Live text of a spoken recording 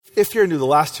if you're new, the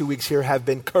last 2 weeks here have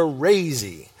been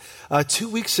crazy. 2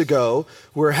 weeks ago,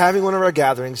 we were having one of our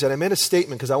gatherings, and I made a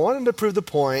statement because I wanted to prove the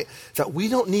point that we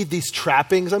don't need these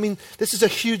trappings. I mean, this is a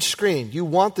huge screen. You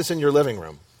want this in your living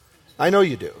room. I know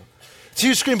you do. It's a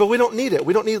huge screen, but we don't need it.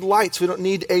 We don't need lights. We don't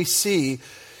need AC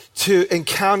to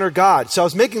encounter God. So I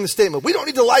was making the statement, we don't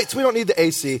need the lights. We don't need the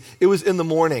AC. It was in the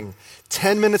morning.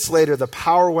 10 minutes later, the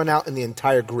power went out in the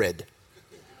entire grid.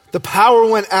 The power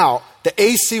went out. The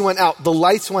AC went out. The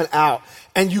lights went out.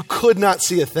 And you could not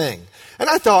see a thing. And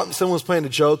I thought someone was playing a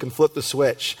joke and flipped the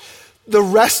switch. The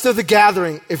rest of the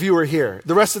gathering, if you were here,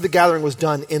 the rest of the gathering was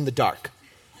done in the dark.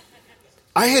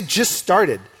 I had just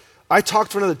started. I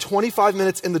talked for another 25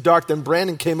 minutes in the dark. Then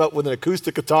Brandon came up with an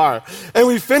acoustic guitar. And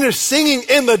we finished singing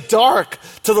in the dark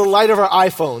to the light of our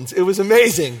iPhones. It was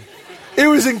amazing. It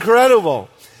was incredible.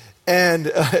 And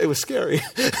it was scary.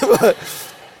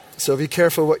 So be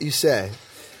careful what you say.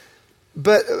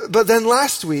 But then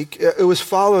last week, it was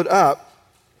followed up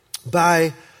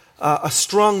by a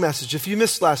strong message. If you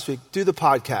missed last week, do the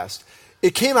podcast.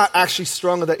 It came out actually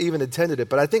stronger than I even intended it.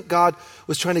 But I think God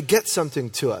was trying to get something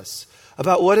to us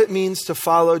about what it means to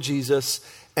follow Jesus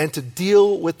and to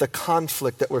deal with the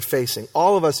conflict that we're facing.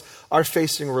 All of us are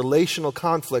facing relational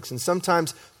conflicts, and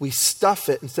sometimes we stuff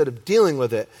it instead of dealing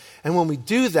with it. And when we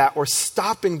do that, we're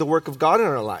stopping the work of God in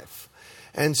our life.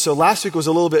 And so last week was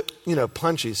a little bit,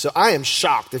 punchy. So I am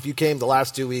shocked if you came the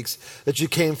last 2 weeks that you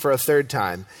came for a third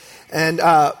time. And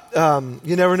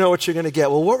you never know what you're going to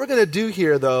get. Well, what we're going to do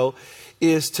here, though,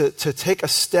 is to take a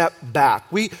step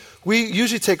back. We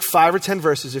usually take 5 or 10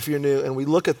 verses if you're new, and we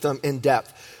look at them in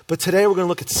depth. But today we're going to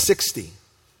look at 60.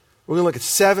 We're going to look at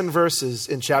 7 verses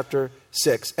in chapter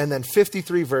 6, and then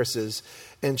 53 verses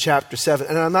in chapter 7.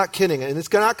 And I'm not kidding. And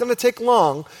it's not going to take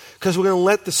long because we're going to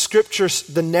let the scriptures,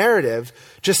 the narrative,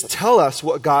 just tell us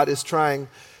what God is trying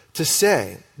to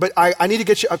say. But I need to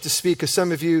get you up to speed because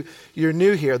some of you, you're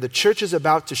new here. The church is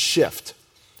about to shift.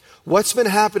 What's been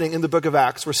happening in the book of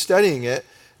Acts, we're studying it,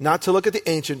 not to look at the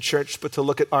ancient church, but to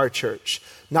look at our church.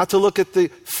 Not to look at the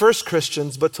first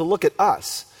Christians, but to look at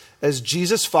us as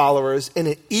Jesus followers in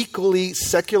an equally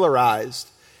secularized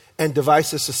and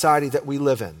divisive society that we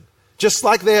live in. Just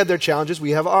like they had their challenges,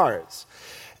 we have ours.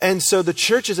 And so the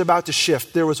church is about to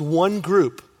shift. There was one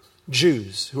group,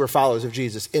 Jews, who are followers of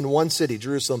Jesus, in one city,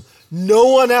 Jerusalem. No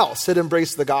one else had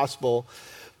embraced the gospel.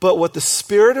 But what the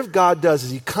Spirit of God does is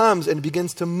he comes and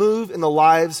begins to move in the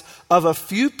lives of a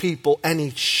few people, and he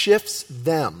shifts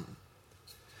them.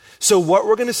 So what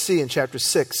we're going to see in chapter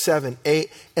 6, 7,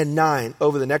 8, and 9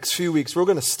 over the next few weeks, we're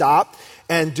going to stop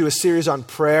and do a series on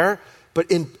prayer. But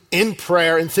in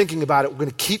prayer and thinking about it, we're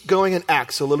going to keep going in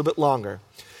Acts a little bit longer.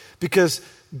 Because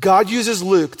God uses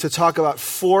Luke to talk about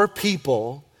 4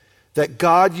 people that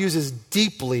God uses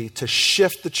deeply to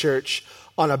shift the church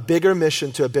on a bigger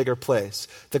mission to a bigger place.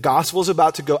 The gospel is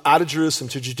about to go out of Jerusalem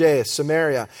to Judea,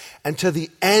 Samaria, and to the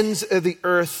ends of the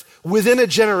earth within a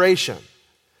generation.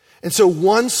 And so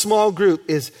one small group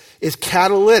is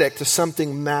catalytic to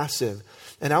something massive.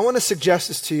 And I want to suggest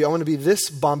this to you. I want to be this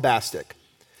bombastic.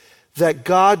 That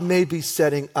God may be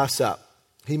setting us up.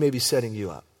 He may be setting you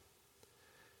up.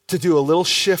 To do a little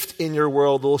shift in your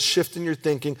world, a little shift in your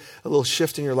thinking, a little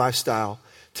shift in your lifestyle.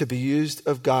 To be used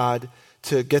of God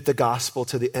to get the gospel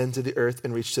to the ends of the earth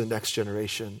and reach to the next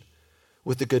generation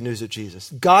with the good news of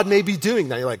Jesus. God may be doing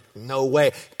that. You're like, no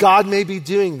way. God may be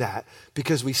doing that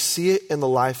because we see it in the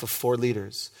life of 4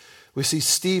 leaders. We see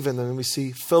Stephen, then we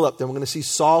see Philip, then we're going to see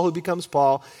Saul who becomes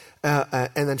Paul, and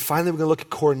then finally we're going to look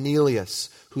at Cornelius,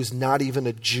 who's not even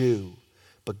a Jew,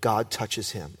 but God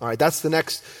touches him. All right, that's the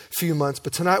next few months.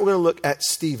 But tonight we're going to look at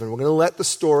Stephen. We're going to let the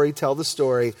story tell the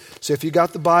story. So if you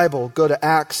got the Bible, go to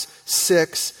Acts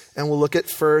 6, and we'll look at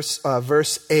verse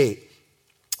 8.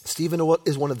 Stephen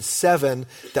is one of the 7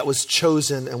 that was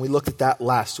chosen, and we looked at that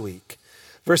last week.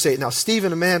 Verse 8, now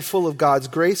Stephen, a man full of God's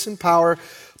grace and power,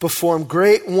 performed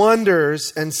great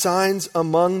wonders and signs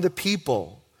among the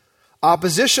people.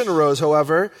 Opposition arose,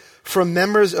 however, from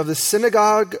members of the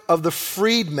synagogue of the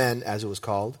freedmen, as it was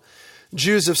called,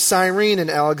 Jews of Cyrene and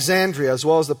Alexandria, as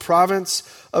well as the province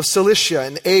of Cilicia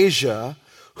and Asia,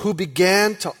 who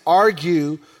began to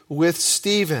argue with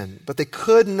Stephen, but they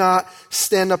could not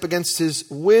stand up against his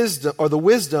wisdom, or the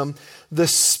wisdom the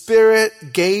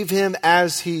Spirit gave him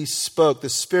as he spoke. The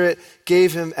Spirit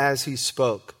gave him as he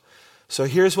spoke. So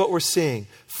here's what we're seeing.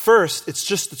 First, it's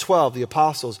just the 12, the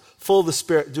apostles, full of the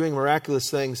Spirit, doing miraculous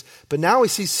things. But now we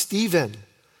see Stephen.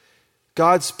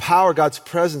 God's power, God's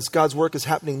presence, God's work is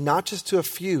happening not just to a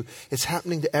few, it's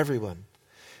happening to everyone.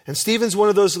 And Stephen's one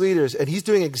of those leaders, and he's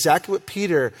doing exactly what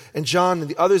Peter and John and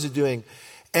the others are doing.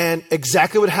 And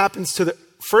exactly what happens to the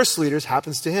first leaders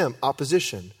happens to him,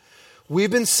 opposition.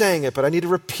 We've been saying it, but I need to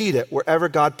repeat it. Wherever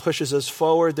God pushes us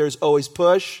forward, there's always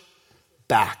push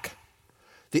back.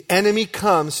 The enemy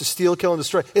comes to steal, kill, and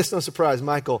destroy. It's no surprise,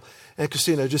 Michael and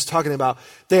Christina are just talking about,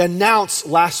 they announced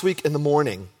last week in the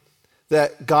morning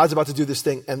that God's about to do this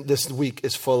thing, and this week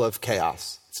is full of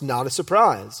chaos. It's not a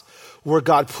surprise. Where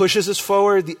God pushes us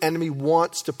forward, the enemy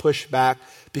wants to push back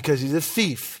because he's a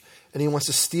thief, and he wants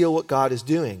to steal what God is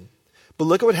doing. But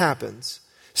look at what happens.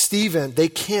 Stephen, they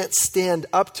can't stand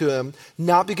up to him,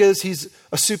 not because he's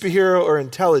a superhero or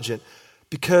intelligent,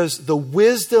 because the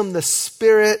wisdom the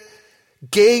Spirit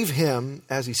gave him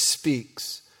as he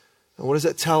speaks. And what does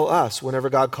that tell us? Whenever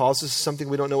God calls us to something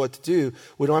we don't know what to do,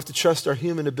 we don't have to trust our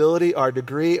human ability, our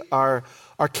degree, our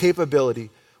capability.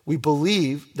 We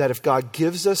believe that if God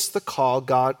gives us the call,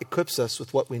 God equips us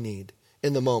with what we need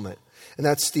in the moment. And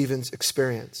that's Stephen's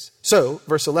experience. So,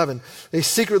 verse 11, they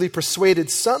secretly persuaded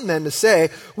some men to say,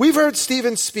 we've heard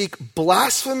Stephen speak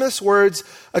blasphemous words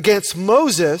against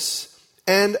Moses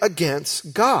and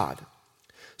against God.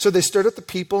 So they stirred up the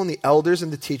people and the elders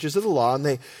and the teachers of the law, and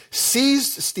they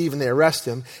seized Stephen, they arrest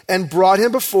him, and brought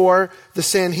him before the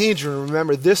Sanhedrin.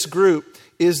 Remember, this group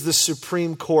is the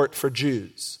supreme court for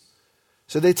Jews.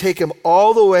 So they take him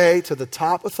all the way to the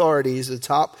top authorities, the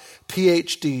top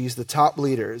PhDs, the top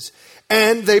leaders,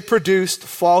 and they produced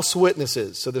false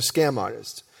witnesses, so they're scam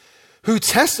artists, who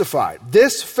testified,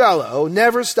 this fellow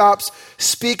never stops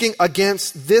speaking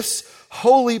against this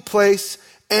holy place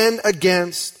and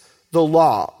against the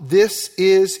law. This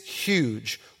is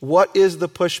huge. What is the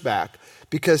pushback?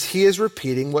 Because he is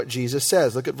repeating what Jesus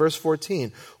says. Look at verse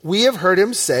 14. We have heard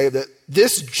him say that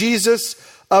this Jesus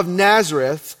of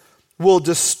Nazareth will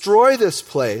destroy this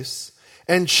place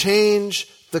and change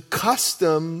the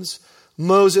customs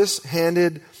Moses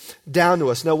handed down to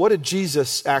us. Now, what did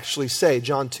Jesus actually say?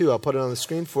 John 2, I'll put it on the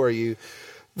screen for you.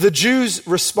 The Jews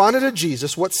responded to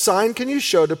Jesus, what sign can you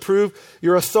show to prove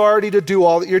your authority to do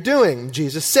all that you're doing?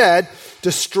 Jesus said,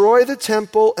 destroy the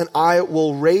temple and I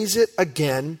will raise it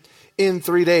again in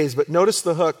 3 days. But notice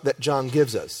the hook that John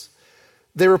gives us.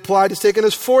 They replied, it's taken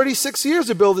us 46 years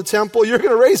to build the temple. You're going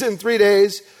to raise it in 3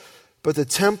 days. But the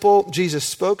temple Jesus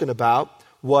spoken about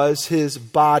was his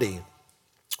body.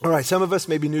 All right, some of us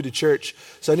may be new to church,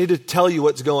 so I need to tell you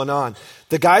what's going on.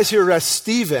 The guys who arrest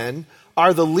Stephen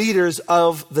are the leaders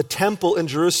of the temple in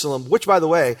Jerusalem, which, by the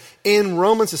way, in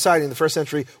Roman society in the first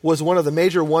century was one of the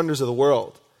major wonders of the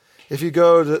world. If you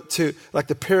go to like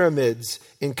the pyramids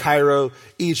in Cairo,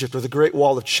 Egypt, or the Great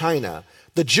Wall of China,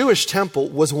 the Jewish temple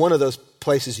was one of those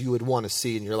places you would want to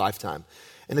see in your lifetime.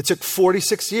 And it took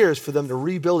 46 years for them to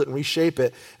rebuild it and reshape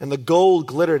it. And the gold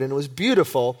glittered and it was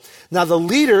beautiful. Now the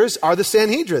leaders are the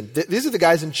Sanhedrin. These are the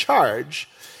guys in charge.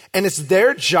 And it's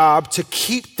their job to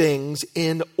keep things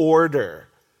in order.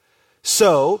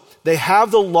 So they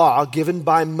have the law given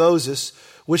by Moses,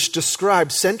 which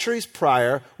described centuries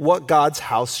prior what God's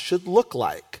house should look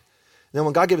like. Now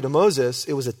when God gave it to Moses,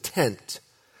 it was a tent.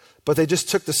 But they just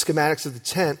took the schematics of the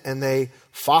tent and they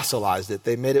fossilized it.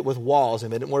 They made it with walls. They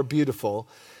made it more beautiful.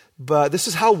 But this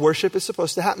is how worship is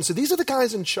supposed to happen. So these are the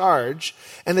guys in charge,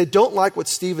 and they don't like what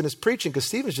Stephen is preaching because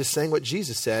Stephen is just saying what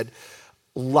Jesus said.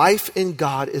 Life in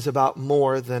God is about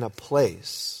more than a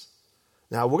place.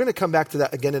 Now, we're going to come back to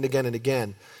that again and again and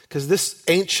again because this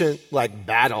ancient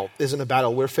battle isn't a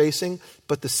battle we're facing,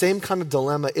 but the same kind of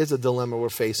dilemma is a dilemma we're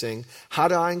facing. How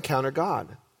do I encounter God?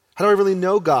 How do I really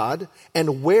know God?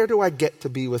 And where do I get to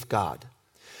be with God?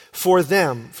 For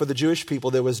them, for the Jewish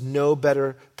people, there was no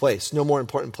better place, no more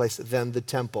important place than the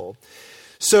temple.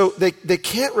 So they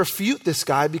can't refute this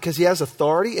guy because he has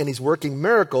authority and he's working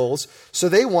miracles, so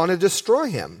they want to destroy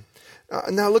him.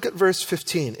 Now look at verse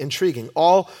 15, intriguing.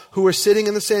 All who were sitting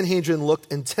in the Sanhedrin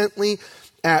looked intently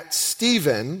at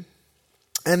Stephen,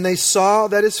 and they saw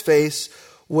that his face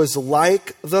was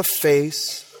like the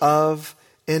face of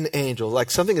an angel.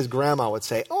 Like something his grandma would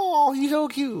say, oh, he's so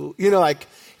cute.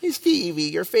 Hey, Stevie,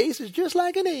 your face is just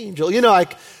like an angel.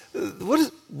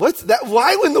 What's that?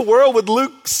 Why in the world would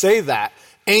Luke say that?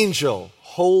 Angel,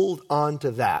 hold on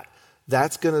to that.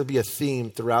 That's going to be a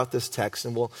theme throughout this text,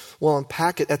 and we'll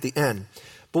unpack it at the end.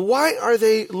 But why are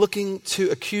they looking to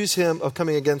accuse him of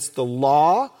coming against the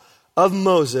law of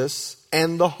Moses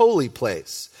and the holy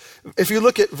place? If you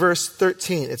look at verse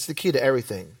 13, it's the key to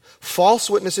everything. False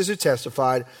witnesses who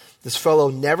testified, this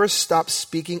fellow never stopped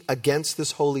speaking against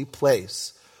this holy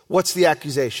place. What's the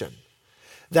accusation?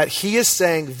 That he is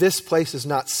saying this place is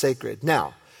not sacred.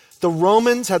 Now, the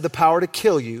Romans had the power to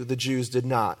kill you, the Jews did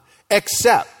not.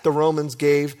 Except the Romans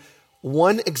gave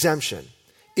one exemption.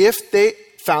 If they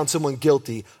found someone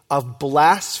guilty of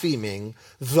blaspheming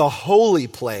the holy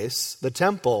place, the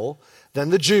temple, then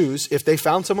the Jews, if they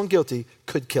found someone guilty,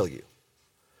 could kill you.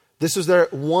 This was their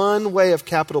one way of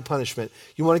capital punishment.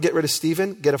 You want to get rid of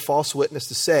Stephen? Get a false witness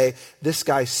to say, this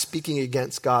guy's speaking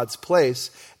against God's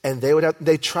place. And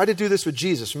they try to do this with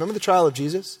Jesus. Remember the trial of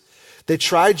Jesus? They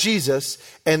tried Jesus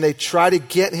and they try to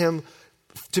get him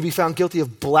to be found guilty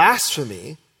of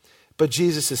blasphemy, but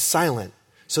Jesus is silent.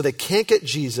 So they can't get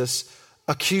Jesus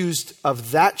accused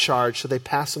of that charge, so they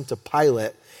pass him to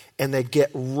Pilate and they get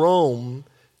Rome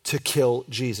to kill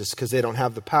Jesus because they don't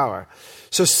have the power.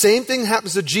 So same thing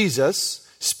happens to Jesus,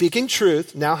 speaking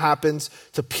truth, now happens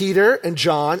to Peter and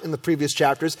John in the previous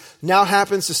chapters, now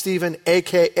happens to Stephen,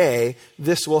 aka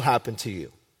this will happen to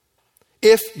you.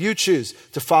 If you choose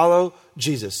to follow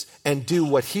Jesus and do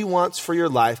what he wants for your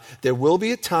life, there will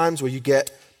be times where you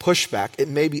get pushback. It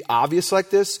may be obvious like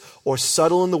this or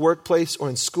subtle in the workplace or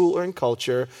in school or in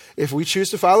culture. If we choose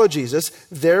to follow Jesus,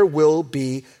 there will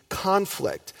be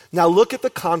conflict. Now look at the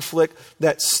conflict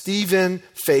that Stephen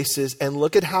faces and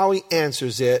look at how he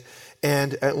answers it.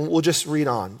 And we'll just read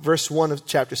on. Verse 1 of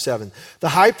chapter 7. The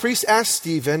high priest asked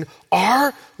Stephen,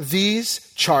 are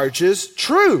these charges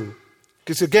true?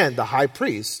 Because again, the high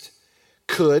priest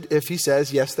could, if he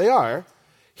says, yes, they are,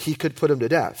 he could put him to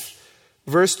death.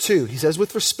 Verse 2, he says,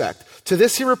 with respect. To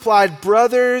this he replied,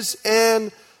 brothers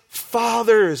and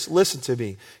fathers, listen to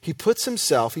me. He puts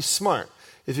himself, he's smart.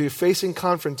 If you're facing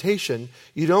confrontation,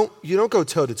 you don't go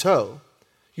toe to toe.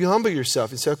 You humble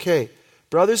yourself and say, okay,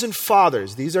 brothers and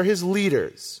fathers, these are his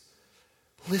leaders.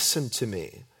 Listen to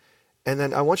me. And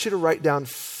then I want you to write down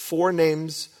 4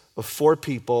 names of 4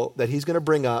 people that he's going to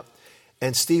bring up.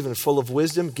 And Stephen, full of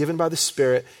wisdom, given by the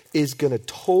Spirit, is going to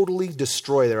totally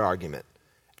destroy their argument.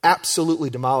 Absolutely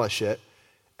demolish it.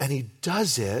 And he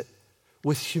does it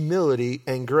with humility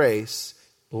and grace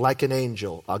like an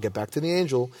angel. I'll get back to the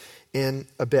angel in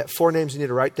a bit. 4 names you need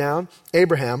to write down.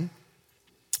 Abraham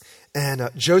and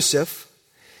Joseph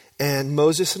and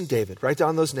Moses and David. Write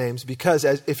down those names because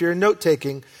if you're note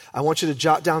taking, I want you to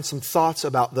jot down some thoughts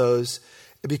about those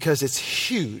because it's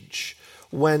huge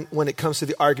when it comes to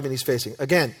the argument he's facing.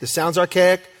 Again, this sounds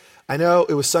archaic. I know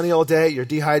it was sunny all day. You're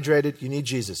dehydrated. You need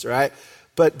Jesus, right?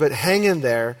 But hang in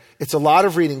there. It's a lot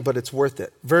of reading, but it's worth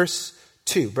it. Verse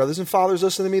 2, brothers and fathers,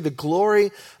 listen to me. The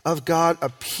glory of God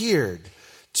appeared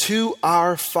to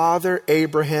our father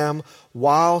Abraham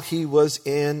while he was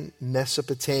in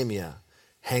Mesopotamia.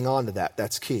 Hang on to that.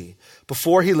 That's key.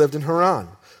 Before he lived in Haran.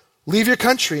 Leave your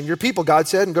country and your people, God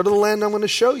said, and go to the land I'm going to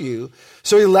show you.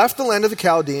 So he left the land of the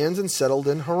Chaldeans and settled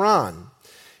in Haran.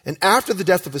 And after the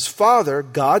death of his father,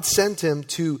 God sent him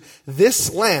to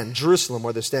this land, Jerusalem,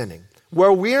 where they're standing,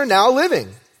 where we are now living.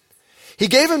 He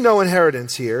gave him no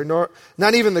inheritance here,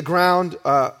 not even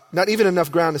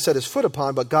enough ground to set his foot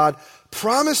upon, but God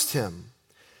promised him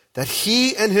that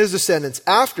he and his descendants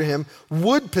after him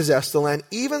would possess the land,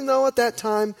 even though at that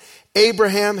time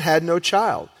Abraham had no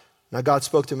child. Now God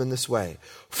spoke to him in this way.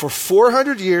 For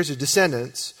 400 years his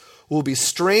descendants will be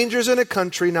strangers in a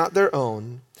country not their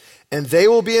own, and they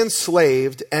will be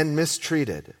enslaved and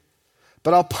mistreated.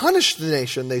 But I'll punish the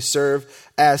nation they serve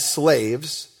as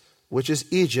slaves, which is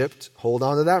Egypt. Hold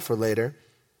on to that for later.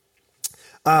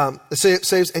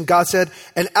 Slaves, and God said,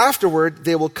 and afterward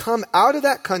they will come out of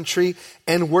that country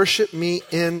and worship me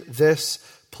in this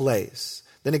place.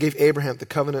 Then he gave Abraham the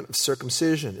covenant of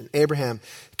circumcision. And Abraham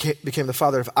became the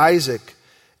father of Isaac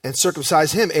and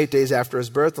circumcised him 8 days after his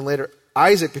birth. And later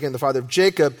Isaac became the father of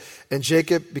Jacob, and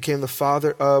Jacob became the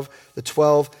father of the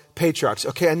 12 patriarchs.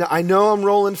 Okay, I know I'm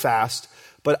rolling fast,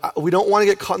 but we don't want to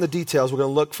get caught in the details. We're going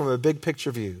to look from a big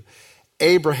picture view.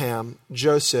 Abraham,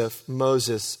 Joseph,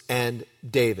 Moses, and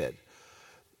David.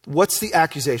 What's the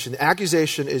accusation? The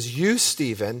accusation is you,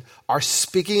 Stephen, are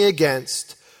speaking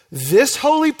against this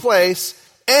holy place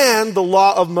and the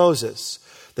law of Moses.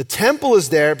 The temple is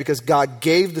there because God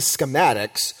gave the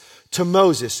schematics to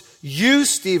Moses. You,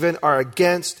 Stephen, are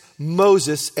against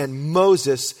Moses, and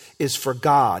Moses is for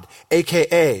God.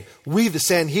 AKA, we, the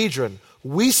Sanhedrin,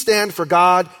 we stand for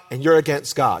God and you're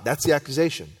against God. That's the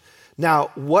accusation.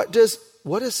 Now, what does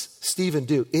Stephen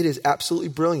do? It is absolutely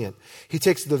brilliant. He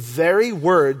takes the very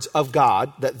words of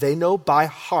God that they know by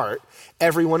heart.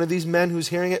 Every one of these men who's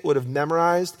hearing it would have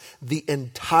memorized the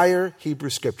entire Hebrew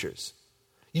scriptures.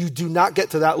 You do not get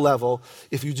to that level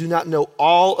if you do not know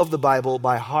all of the Bible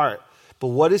by heart. But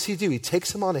what does he do? He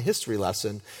takes them on a history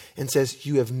lesson and says,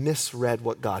 you have misread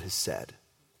what God has said.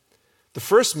 The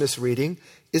first misreading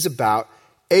is about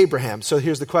Abraham. So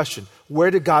here's the question.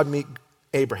 Where did God meet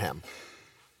Abraham?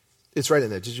 It's right in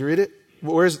there. Did you read it?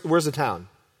 Where's the town?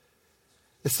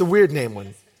 It's the weird name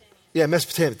one. Yeah,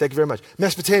 Mesopotamia. Thank you very much.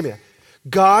 Mesopotamia.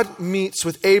 God meets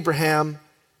with Abraham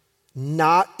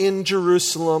not in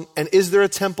Jerusalem. And is there a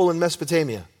temple in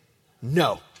Mesopotamia?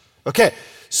 No. Okay.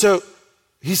 so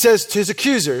he says to his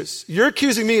accusers, you're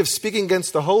accusing me of speaking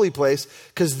against the holy place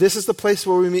because this is the place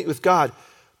where we meet with God.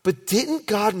 But didn't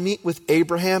God meet with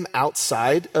Abraham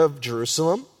outside of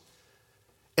Jerusalem?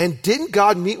 And didn't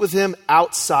God meet with him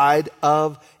outside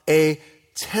of a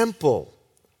temple?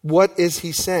 What is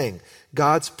he saying?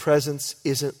 God's presence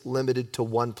isn't limited to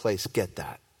one place. Get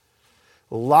that.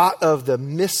 A lot of the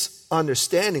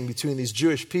misunderstanding between these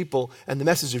Jewish people and the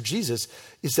message of Jesus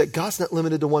is that God's not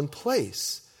limited to one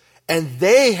place. And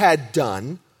they had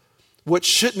done what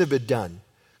shouldn't have been done.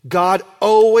 God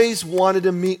always wanted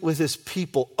to meet with his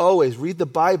people, always. Read the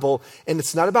Bible, and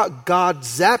it's not about God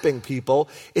zapping people.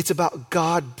 It's about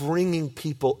God bringing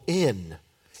people in,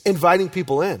 inviting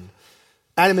people in.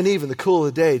 Adam and Eve in the cool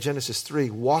of the day, Genesis 3,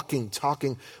 walking,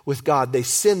 talking with God. They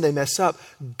sin, they mess up.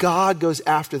 God goes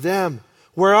after them.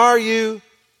 Where are you?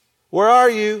 Where are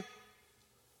you?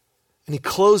 And he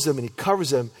clothes them and he covers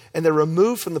them, and they're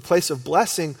removed from the place of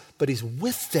blessing, but he's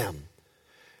with them.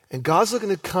 And God's looking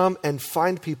to come and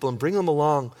find people and bring them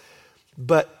along.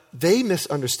 But they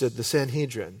misunderstood the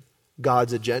Sanhedrin,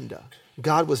 God's agenda.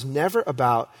 God was never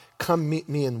about, come meet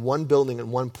me in one building in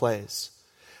one place.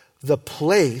 The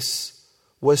place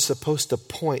was supposed to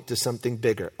point to something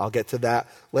bigger. I'll get to that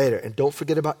later. And don't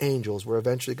forget about angels. We're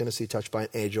eventually going to see Touched by an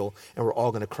Angel, and we're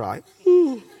all going to cry.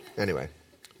 Ooh. Anyway,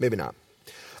 maybe not.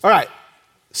 All right,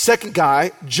 second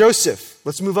guy, Joseph.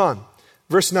 Let's move on.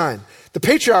 Verse 9. The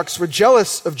patriarchs were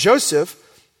jealous of Joseph,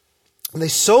 and they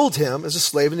sold him as a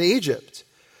slave into Egypt.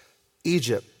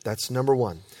 Egypt, that's number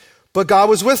one. But God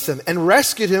was with him and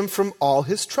rescued him from all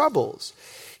his troubles.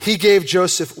 He gave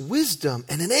Joseph wisdom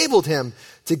and enabled him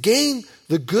to gain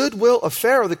the goodwill of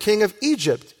Pharaoh, the king of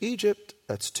Egypt. Egypt,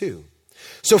 that's two.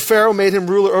 So Pharaoh made him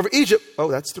ruler over Egypt, oh,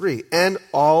 that's three, and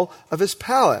all of his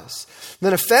palace.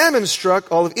 Then a famine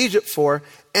struck all of Egypt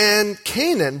and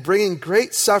Canaan, bringing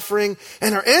great suffering,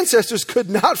 and our ancestors could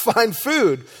not find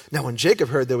food. Now when Jacob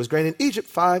heard there was grain in Egypt,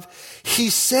 5,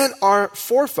 he sent our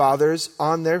forefathers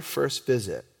on their first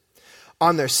visit.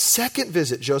 On their second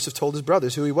visit, Joseph told his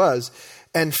brothers who he was,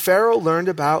 and Pharaoh learned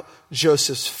about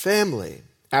Joseph's family.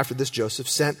 After this, Joseph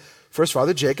sent first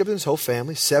father Jacob and his whole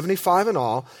family, 75 in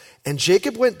all, and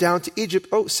Jacob went down to Egypt,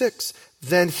 6,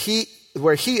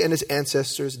 where he and his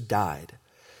ancestors died.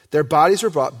 Their bodies were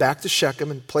brought back to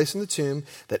Shechem and placed in the tomb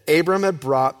that Abram had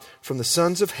brought from the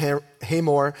sons of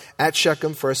Hamor at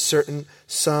Shechem for a certain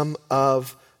sum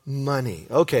of money.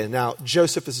 Okay, now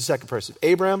Joseph is the second person.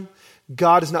 Abram,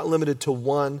 God is not limited to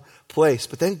one place,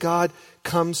 but then God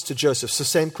comes to Joseph. So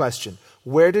same question.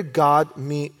 Where did God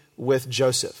meet with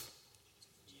Joseph?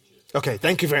 Okay,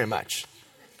 thank you very much.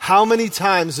 How many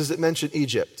times does it mention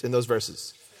Egypt in those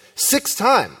verses? 6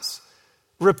 times.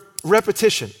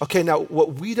 Repetition. Okay, now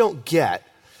what we don't get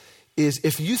is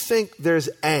if you think there's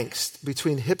angst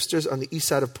between hipsters on the east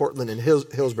side of Portland and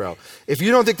Hillsborough, if you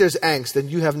don't think there's angst, then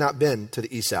you have not been to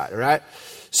the east side, all right?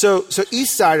 So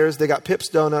east siders, they got Pips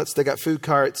Donuts, they got food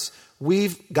carts.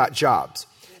 We've got jobs.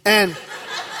 And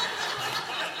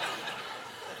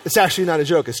it's actually not a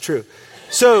joke, it's true.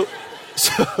 So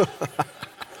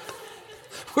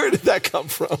where did that come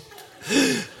from?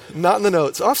 Not in the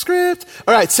notes. Off script.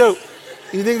 All right, so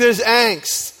you think there's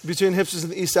angst between hipsters on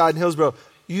the east side and Hillsborough.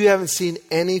 You haven't seen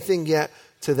anything yet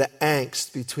to the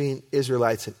angst between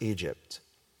Israelites and Egypt.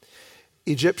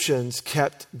 Egyptians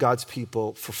kept God's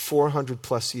people for 400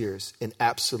 plus years in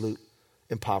absolute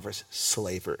impoverished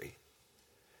slavery.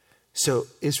 So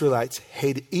Israelites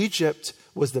hated. Egypt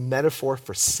was the metaphor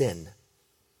for sin.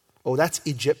 Oh, that's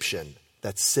Egyptian.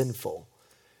 That's sinful.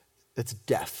 That's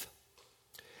death.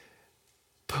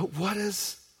 But what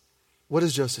does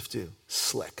Joseph do?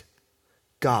 Slick.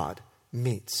 God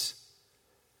meets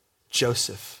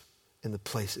Joseph in the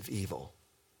place of evil,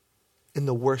 in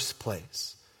the worst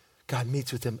place. God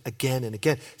meets with him again and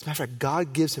again. As a matter of fact,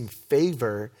 God gives him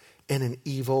favor in an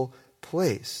evil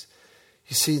place.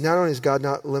 You see, not only is God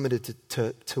not limited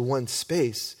to one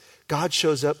space, God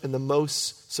shows up in the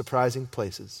most surprising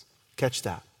places. Catch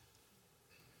that.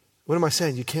 What am I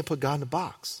saying? You can't put God in a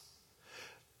box.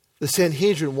 The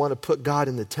Sanhedrin want to put God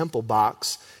in the temple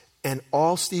box, and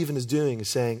all Stephen is doing is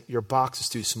saying, your box is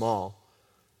too small,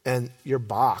 and your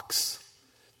box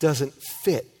doesn't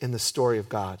fit in the story of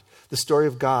God. The story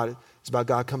of God is about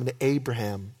God coming to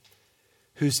Abraham,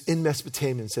 who's in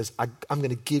Mesopotamia, and says, I'm going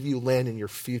to give you land in your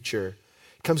future.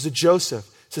 He comes to Joseph,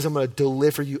 says, I'm going to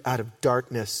deliver you out of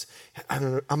darkness.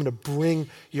 I'm going to bring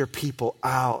your people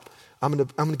out. I'm going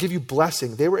to give you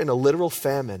blessing. They were in a literal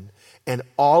famine, and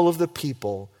all of the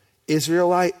people,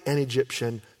 Israelite and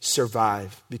Egyptian,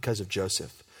 survive because of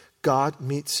Joseph. God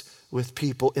meets with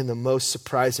people in the most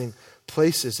surprising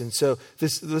places. And so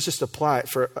let's just apply it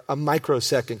for a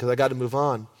microsecond because I got to move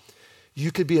on.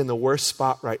 You could be in the worst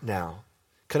spot right now.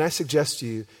 Can I suggest to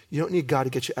you, you don't need God to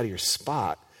get you out of your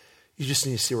spot. You just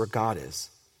need to see where God is.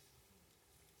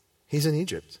 He's in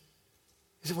Egypt.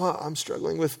 He said, well, I'm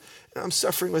struggling with, and I'm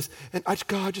suffering with, and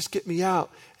God, just get me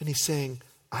out. And he's saying,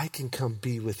 I can come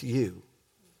be with you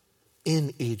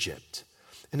in Egypt.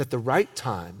 And at the right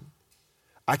time,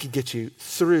 I could get you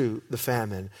through the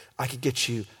famine. I could get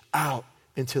you out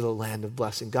into the land of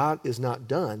blessing. God is not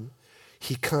done.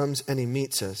 He comes and he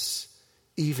meets us,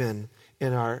 even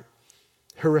in our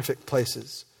horrific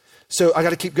places. So I got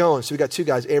to keep going. So we got two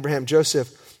guys, Abraham, Joseph.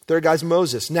 Third guy's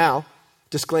Moses. Now,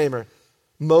 disclaimer,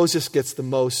 Moses gets the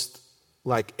most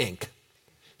ink.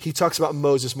 He talks about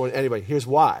Moses more than anybody. Here's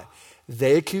why.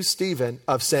 They accuse Stephen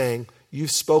of saying,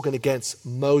 you've spoken against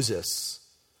Moses,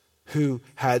 who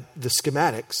had the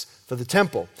schematics for the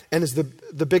temple and is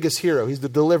the biggest hero. He's the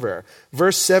deliverer.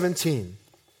 Verse 17.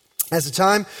 As the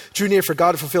time drew near for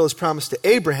God to fulfill his promise to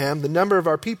Abraham, the number of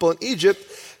our people in Egypt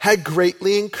had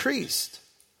greatly increased.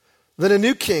 Then a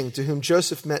new king, to whom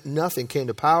Joseph meant nothing, came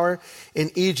to power in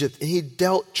Egypt, and he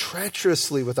dealt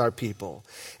treacherously with our people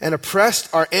and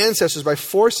oppressed our ancestors by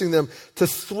forcing them to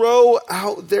throw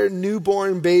out their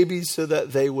newborn babies so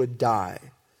that they would die.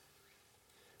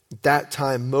 At that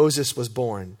time, Moses was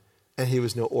born, and he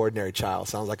was no ordinary child.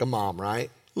 Sounds like a mom, right?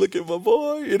 Look at my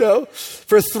boy,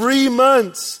 For 3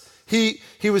 months, he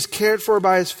was cared for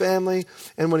by his family,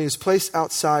 and when he was placed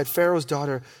outside, Pharaoh's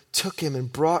daughter took him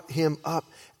and brought him up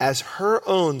as her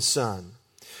own son.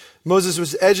 Moses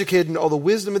was educated in all the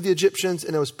wisdom of the Egyptians,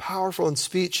 and it was powerful in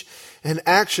speech and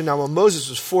action. Now, when Moses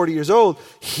was 40 years old,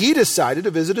 he decided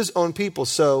to visit his own people.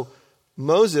 So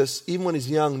Moses, even when he's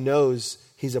young, knows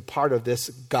he's a part of this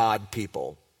God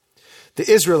people. The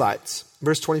Israelites,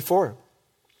 verse 24.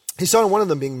 He saw one of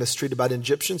them being mistreated by an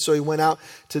Egyptian, so he went out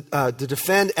to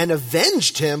defend and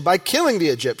avenged him by killing the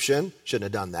Egyptian. Shouldn't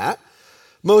have done that.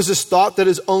 Moses thought that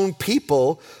his own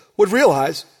people would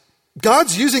realize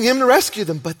God's using him to rescue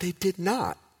them, but they did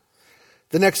not.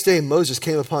 The next day, Moses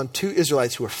came upon 2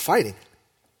 Israelites who were fighting,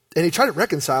 and he tried to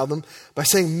reconcile them by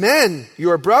saying, men, you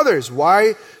are brothers.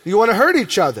 Why do you want to hurt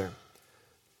each other?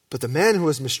 But the man who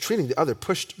was mistreating the other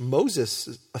pushed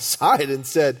Moses aside and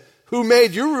said, who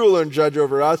made you ruler and judge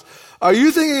over us? Are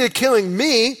you thinking of killing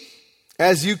me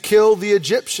as you killed the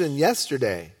Egyptian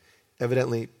yesterday?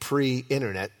 Evidently,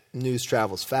 pre-internet, news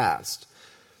travels fast.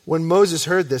 When Moses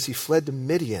heard this, he fled to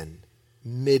Midian,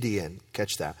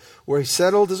 catch that, where he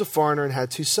settled as a foreigner and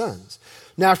had 2 sons.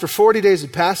 Now, after 40 days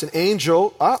had passed, an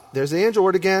angel, there's the angel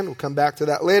word again, we'll come back to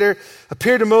that later,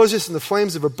 appeared to Moses in the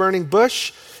flames of a burning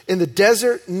bush in the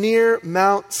desert near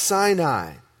Mount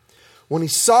Sinai. When he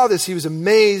saw this, he was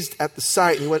amazed at the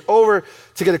sight. And he went over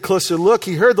to get a closer look.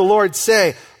 He heard the Lord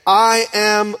say, I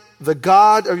am the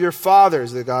God of your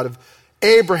fathers, the God of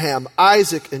Abraham,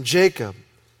 Isaac, and Jacob.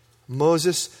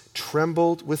 Moses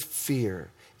trembled with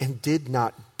fear and did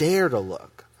not dare to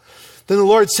look. Then the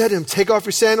Lord said to him, take off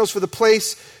your sandals, for the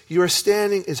place you are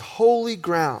standing is holy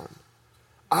ground.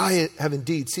 I have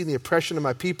indeed seen the oppression of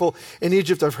my people in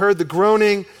Egypt. I've heard the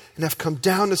groaning and have come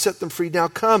down to set them free. Now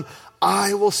come,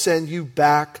 I will send you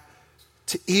back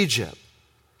to Egypt.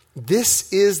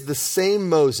 This is the same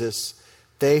Moses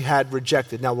they had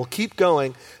rejected. Now we'll keep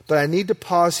going, but I need to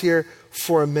pause here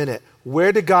for a minute.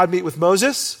 Where did God meet with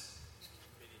Moses?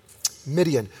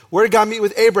 Midian. Where did God meet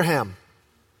with Abraham?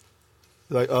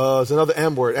 You're like, it's another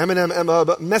M word.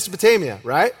 Mesopotamia,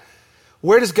 right?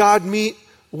 Where does God meet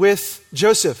with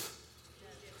Joseph?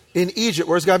 In Egypt.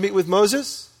 Where does God meet with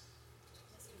Moses?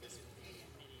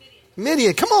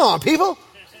 Midian. Come on, people.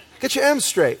 Get your M's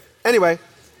straight. Anyway,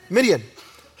 Midian.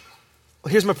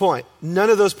 Well, here's my point. None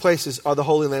of those places are the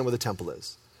Holy Land where the temple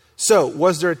is. So,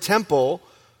 was there a temple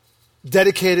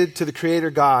dedicated to the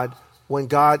Creator God when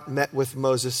God met with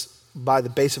Moses by the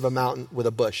base of a mountain with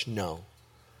a bush? No.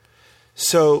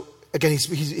 So, again,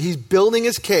 he's building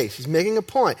his case. He's making a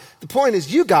point. The point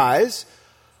is, you guys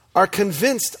are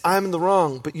convinced I'm in the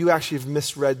wrong, but you actually have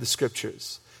misread the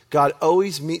scriptures. God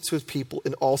always meets with people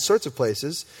in all sorts of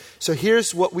places. So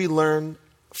here's what we learn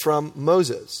from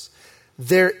Moses.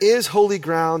 There is holy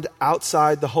ground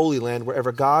outside the Holy Land.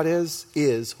 Wherever God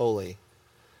is holy.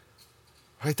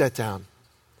 Write that down.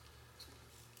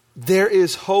 There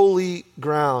is holy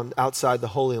ground outside the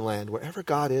Holy Land. Wherever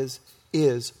God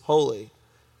is holy.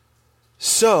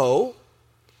 So,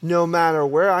 no matter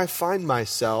where I find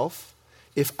myself,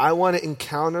 if I want to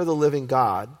encounter the living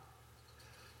God,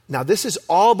 now this is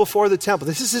all before the temple.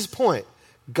 This is his point.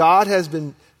 God has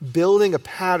been building a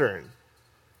pattern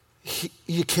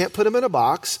You can't put him in a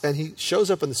box, and he shows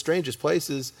up in the strangest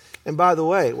places. And by the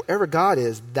way, wherever God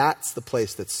is, that's the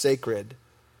place that's sacred.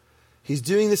 He's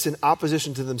doing this in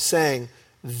opposition to them saying,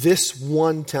 this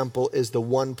one temple is the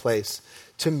one place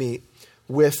to meet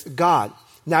with God.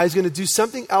 Now he's going to do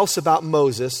something else about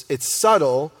Moses. It's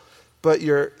subtle, but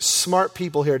you're smart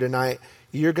people here tonight.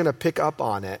 You're going to pick up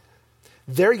on it.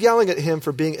 They're yelling at him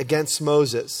for being against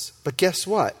Moses. But guess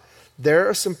what? There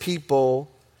are some people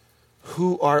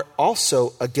who are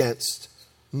also against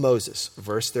Moses.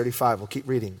 Verse 35, we'll keep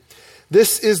reading.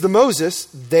 This is the Moses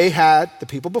the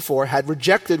people before, had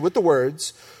rejected with the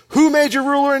words, who made you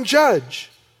ruler and judge?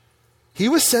 He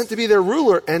was sent to be their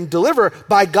ruler and deliverer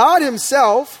by God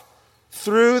himself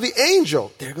through the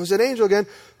angel. There goes that angel again,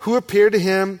 who appeared to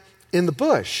him in the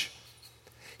bush.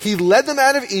 He led them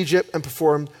out of Egypt and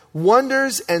performed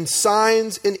wonders and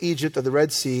signs in Egypt of the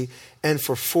Red Sea and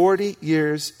for 40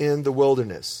 years in the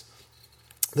wilderness.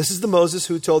 This is the Moses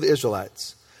who told the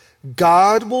Israelites,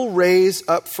 God will raise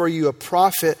up for you a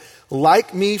prophet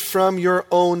like me from your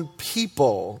own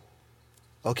people.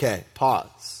 Okay,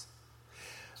 pause.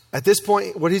 At this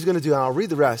point, what he's going to do, and I'll read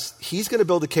the rest, he's going to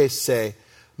build a case to say,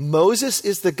 Moses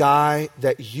is the guy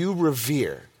that you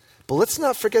revere. But let's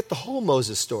not forget the whole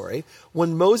Moses story.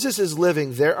 When Moses is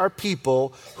living, there are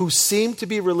people who seem to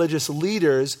be religious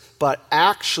leaders, but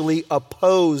actually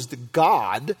opposed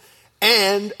God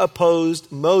and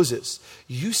opposed Moses.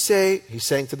 You say, he's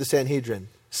saying to the Sanhedrin,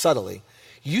 subtly,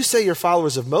 you say you're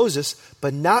followers of Moses,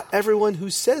 but not everyone who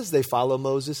says they follow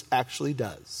Moses actually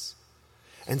does.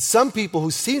 And some people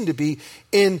who seem to be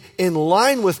in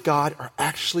line with God are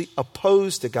actually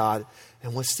opposed to God.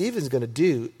 And what Stephen's going to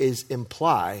do is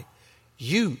imply,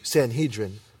 you,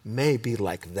 Sanhedrin, may be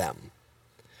like them.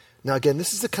 Now again,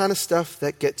 this is the kind of stuff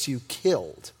that gets you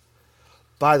killed.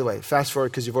 By the way, fast forward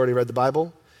because you've already read the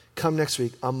Bible. Come next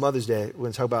week on Mother's Day, we're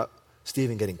going to talk about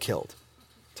Stephen getting killed.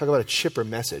 Talk about a chipper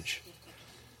message.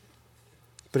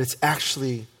 But it's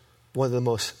actually one of the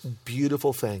most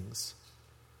beautiful things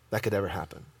that could ever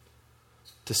happen.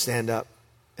 To stand up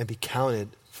and be counted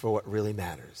for what really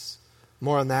matters.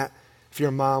 More on that. If you're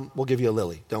a mom, we'll give you a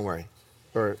lily. Don't worry.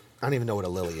 Or I don't even know what a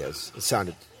lily is. It's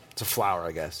a flower,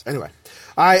 I guess. Anyway.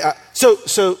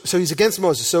 So he's against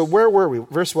Moses. So where were we?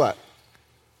 Verse what?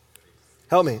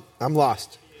 Help me. I'm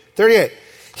lost. 38.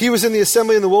 He was in the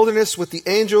assembly in the wilderness with the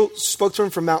angel, spoke to him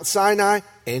from Mount Sinai,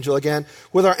 angel again,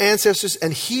 with our ancestors,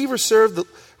 and he received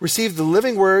the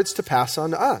living words to pass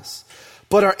on to us.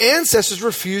 But our ancestors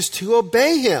refused to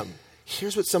obey him.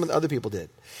 Here's what some of the other people did.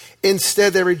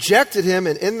 Instead, they rejected him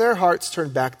and in their hearts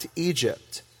turned back to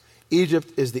Egypt.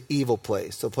 Egypt is the evil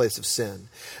place, the place of sin.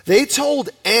 They told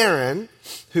Aaron,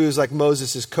 who's like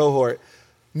Moses' cohort,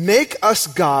 make us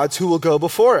gods who will go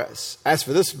before us. As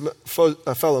for this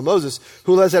fellow Moses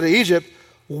who led us out of Egypt,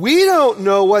 we don't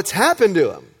know what's happened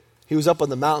to him. He was up on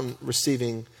the mountain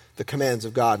receiving the commands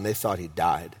of God and they thought he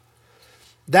died.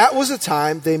 That was the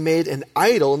time they made an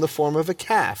idol in the form of a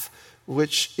calf,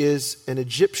 which is an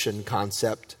Egyptian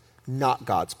concept, not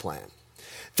God's plan.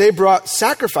 They brought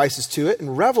sacrifices to it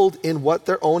and reveled in what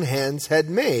their own hands had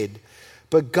made.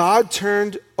 But God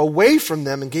turned away from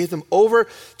them and gave them over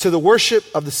to the worship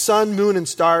of the sun, moon, and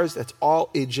stars. That's all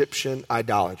Egyptian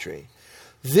idolatry.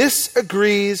 This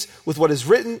agrees with what is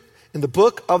written in the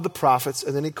book of the prophets.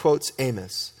 And then he quotes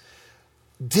Amos.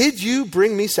 Did you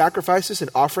bring me sacrifices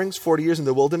and offerings 40 years in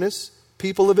the wilderness,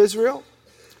 people of Israel?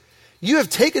 You have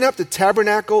taken up the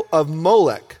tabernacle of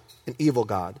Molech, an evil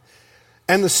god,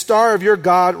 and the star of your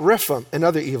god, Rephaim,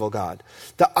 another evil god,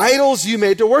 the idols you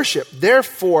made to worship.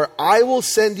 Therefore, I will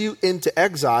send you into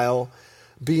exile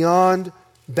beyond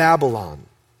Babylon.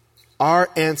 Our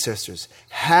ancestors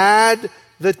had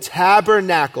the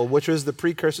tabernacle, which was the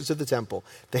precursor to the temple.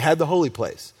 They had the holy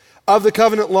place of the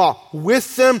covenant law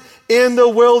with them in the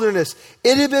wilderness.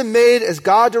 It had been made as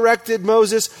God directed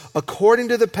Moses according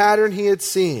to the pattern he had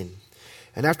seen.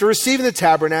 And after receiving the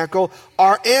tabernacle,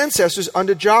 our ancestors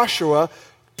under Joshua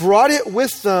brought it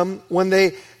with them when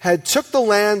they had took the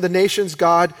land the nations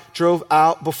God drove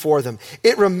out before them.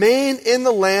 It remained in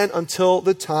the land until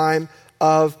the time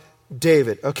of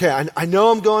David. Okay, I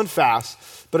know I'm going fast,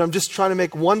 but I'm just trying to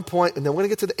make one point, and then we're going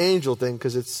to get to the angel thing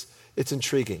because it's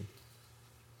intriguing.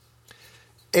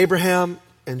 Abraham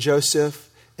and Joseph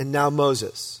and now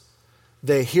Moses,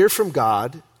 they hear from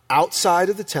God outside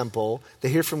of the temple. They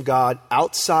hear from God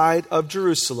outside of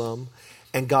Jerusalem,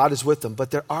 and God is with them.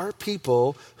 But there are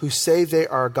people who say they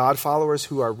are God followers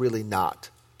who are really not.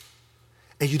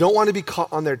 And you don't want to be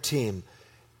caught on their team.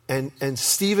 And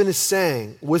Stephen is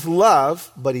saying, with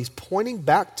love, but he's pointing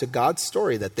back to God's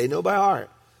story that they know by heart,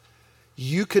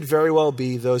 you could very well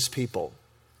be those people.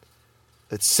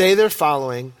 that say they're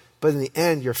following, but in the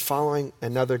end, you're following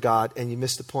another God and you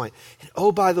miss the point. And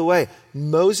oh, by the way,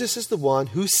 Moses is the one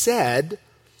who said,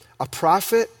 a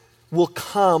prophet will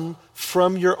come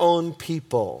from your own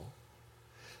people.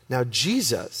 Now,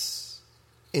 Jesus,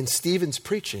 in Stephen's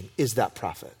preaching, is that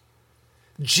prophet.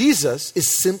 Jesus is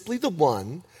simply the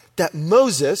one that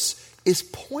Moses is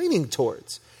pointing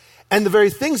towards. And the very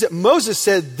things that Moses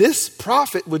said this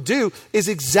prophet would do is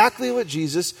exactly what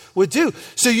Jesus would do.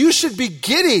 So you should be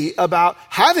giddy about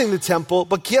having the temple,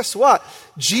 but guess what?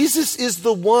 Jesus is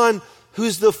the one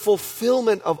who's the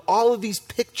fulfillment of all of these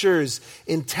pictures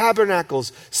in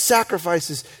tabernacles,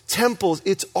 sacrifices, temples.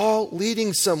 It's all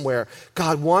leading somewhere.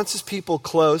 God wants his people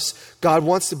close. God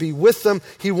wants to be with them.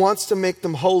 He wants to make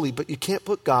them holy, but you can't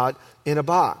put God in a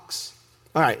box.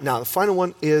 All right, now the final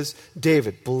one is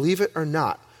David. Believe it or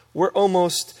not, we're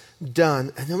almost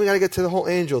done. And then we got to get to the whole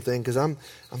angel thing because I'm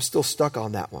still stuck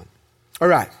on that one. All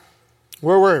right,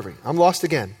 where were we? I'm lost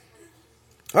again.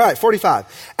 All right,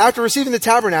 45. After receiving the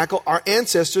tabernacle, our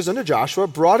ancestors under Joshua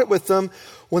brought it with them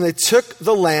when they took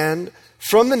the land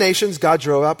from the nations God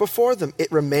drove out before them.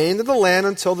 It remained in the land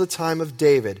until the time of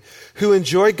David, who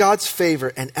enjoyed God's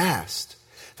favor and asked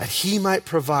that he might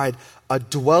provide a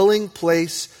dwelling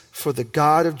place for the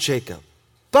God of Jacob.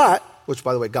 But, which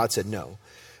by the way, God said no.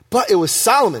 But it was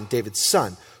Solomon, David's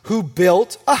son, who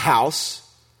built a house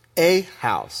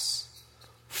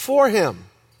for him.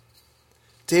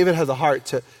 David had the heart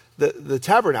to, the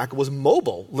tabernacle was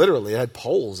mobile, literally. It had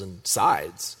poles and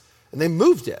sides, and they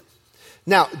moved it.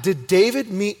 Now, did David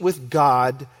meet with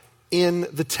God in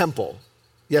the temple?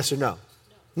 Yes or no?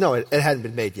 No, it hadn't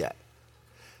been made yet.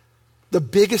 The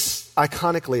biggest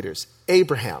iconic leaders,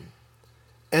 Abraham,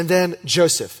 and then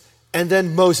Joseph, and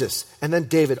then Moses, and then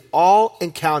David, all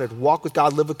encountered, walked with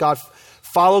God, lived with God,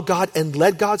 followed God, and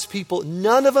led God's people.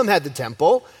 None of them had the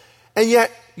temple, and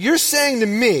yet you're saying to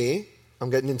me, I'm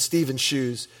getting in Stephen's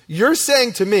shoes. You're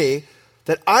saying to me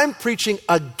that I'm preaching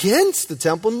against the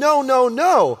temple?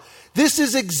 No. This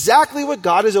is exactly what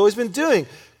God has always been doing.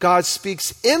 God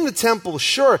speaks in the temple,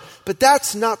 sure, but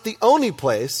that's not the only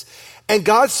place. And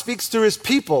God speaks through his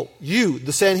people, you,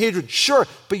 the Sanhedrin, sure,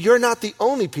 but you're not the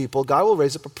only people. God will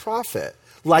raise up a prophet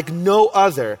like no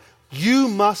other. You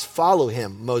must follow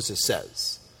him, Moses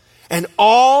says. And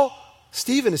all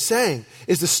Stephen is saying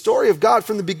is the story of God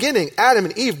from the beginning. Adam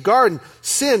and Eve, garden,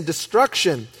 sin,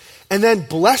 destruction, and then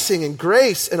blessing and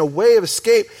grace and a way of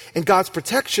escape and God's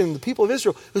protection, the people of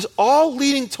Israel. It was all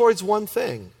leading towards one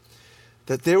thing,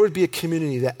 that there would be a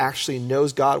community that actually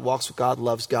knows God, walks with God,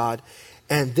 loves God.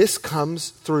 And this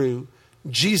comes through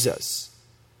Jesus.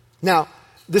 Now,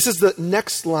 this is the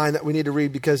next line that we need to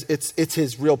read because it's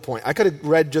his real point. I could have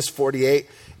read just 48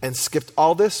 and skipped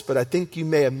all this, but I think you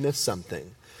may have missed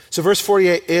something. So verse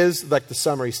 48 is like the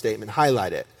summary statement.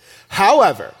 Highlight it.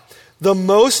 However, the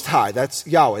Most High, that's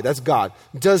Yahweh, that's God,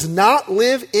 does not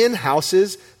live in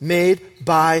houses made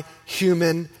by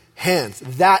human hands.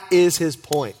 That is his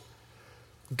point.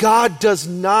 God does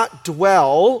not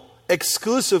dwell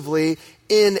exclusively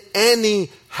in any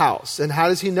house. And how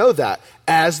does he know that?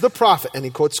 As the prophet, and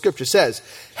he quotes scripture, says,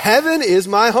 heaven is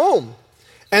my home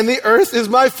and the earth is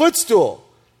my footstool.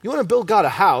 You want to build God a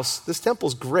house? This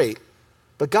temple's great.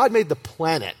 But God made the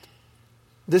planet.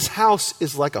 This house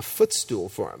is like a footstool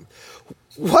for him.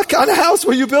 What kind of house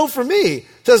will you build for me,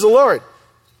 says the Lord?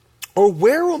 Or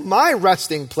where will my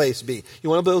resting place be? You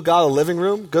want to build God a living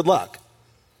room? Good luck.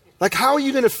 Like, how are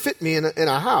you going to fit me in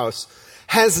a house?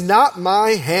 Has not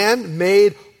my hand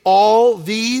made all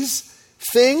these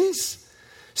things?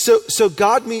 So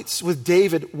God meets with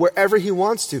David wherever he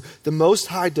wants to. The Most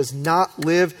High does not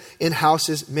live in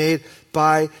houses made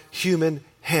by human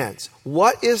hands.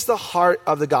 What is the heart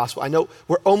of the gospel? I know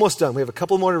we're almost done. We have a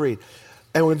couple more to read.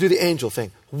 And we're going to do the angel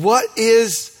thing. What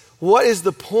is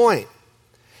the point?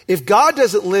 If God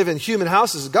doesn't live in human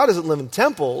houses, if God doesn't live in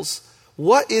temples,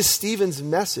 what is Stephen's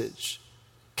message?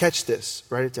 Catch this.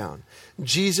 Write it down.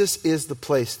 Jesus is the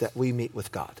place that we meet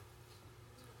with God.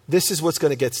 This is what's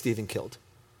going to get Stephen killed.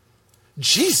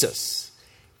 Jesus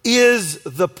is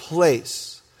the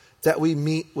place that we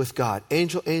meet with God.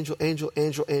 Angel, angel, angel,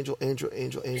 angel, angel, angel,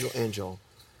 angel, angel, angel.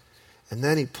 And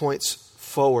then he points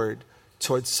forward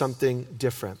towards something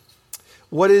different.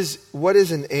 What is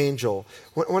an angel?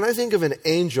 When I think of an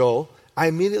angel, I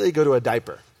immediately go to a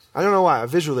diaper. I don't know why,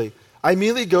 visually. I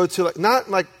immediately go to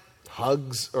not like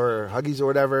Hugs or Huggies or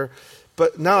whatever,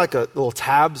 but not like a little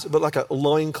tabs, but like a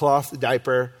loincloth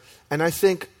diaper. And I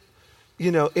think,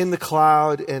 in the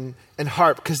cloud and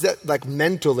harp, because that, like,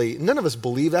 mentally, none of us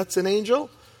believe that's an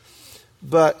angel,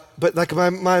 but like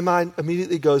my mind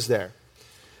immediately goes there.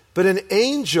 But an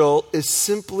angel is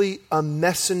simply a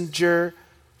messenger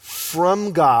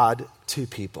from God to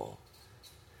people.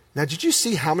 Now, did you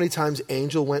see how many times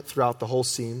angel went throughout the whole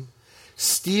scene?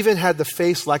 Stephen had the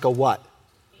face like a what?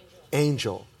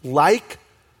 Angel. Like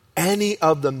any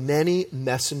of the many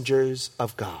messengers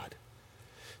of God.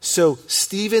 So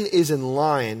Stephen is in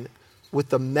line with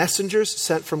the messengers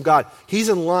sent from God. He's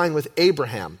in line with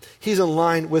Abraham. He's in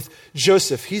line with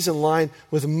Joseph. He's in line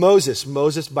with Moses.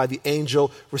 Moses, by the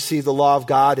angel, received the law of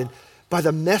God. And by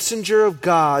the messenger of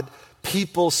God,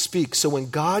 people speak. So when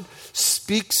God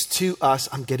speaks to us,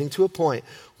 I'm getting to a point.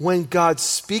 When God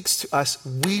speaks to us,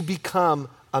 we become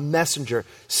a messenger.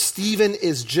 Stephen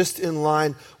is just in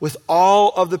line with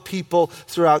all of the people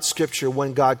throughout Scripture.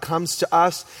 When God comes to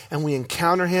us and we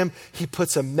encounter him, he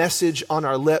puts a message on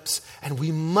our lips and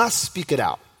we must speak it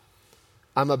out.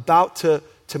 I'm about to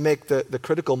make the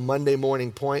critical Monday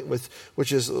morning point,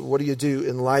 which is, what do you do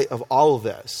in light of all of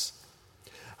this?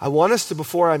 I want us to,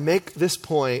 before I make this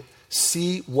point,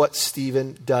 see what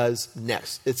Stephen does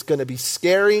next. It's going to be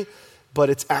scary, but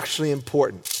it's actually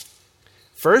important.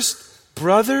 First,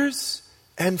 brothers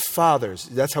and fathers.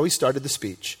 That's how he started the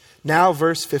speech. Now,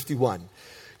 verse 51.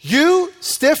 You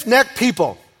stiff-necked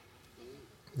people.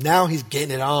 Now he's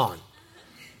getting it on.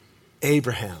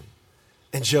 Abraham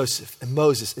and Joseph and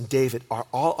Moses and David are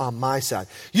all on my side.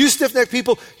 You stiff-necked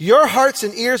people, your hearts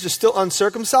and ears are still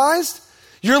uncircumcised.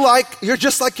 You're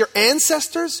just like your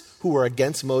ancestors who were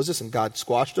against Moses and God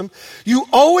squashed them. You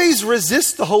always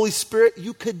resist the Holy Spirit.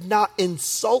 You could not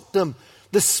insult them.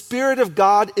 The Spirit of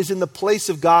God is in the place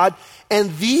of God,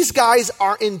 and these guys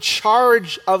are in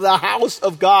charge of the house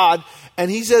of God. And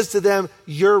he says to them,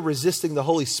 you're resisting the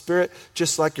Holy Spirit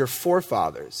just like your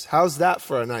forefathers. How's that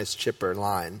for a nice chipper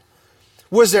line?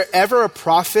 Was there ever a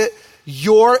prophet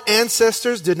your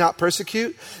ancestors did not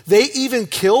persecute? They even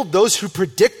killed those who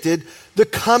predicted the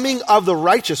coming of the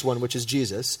righteous one, which is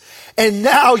Jesus. And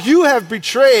now you have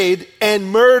betrayed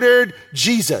and murdered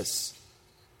Jesus.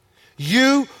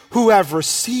 You who have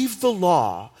received the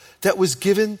law that was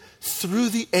given through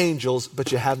the angels,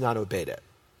 but you have not obeyed it.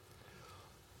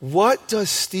 What does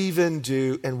Stephen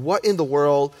do, and what in the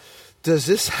world does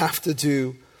this have to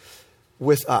do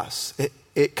with us?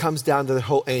 It comes down to the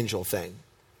whole angel thing.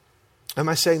 Am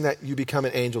I saying that you become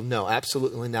an angel? No,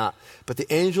 absolutely not. But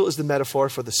the angel is the metaphor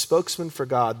for the spokesman for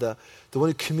God, the one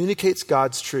who communicates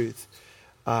God's truth.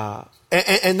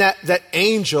 And that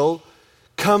angel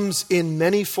comes in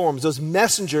many forms. Those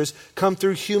messengers come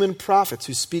through human prophets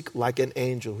who speak like an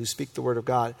angel, who speak the word of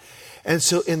God. And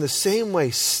so in the same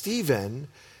way, Stephen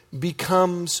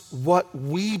becomes what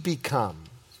we become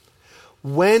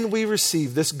when we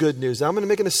receive this good news. Now, I'm going to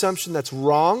make an assumption that's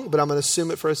wrong, but I'm going to assume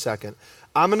it for a second.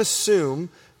 I'm going to assume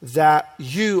that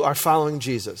you are following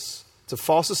Jesus. It's a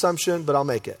false assumption, but I'll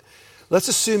make it. Let's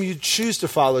assume you choose to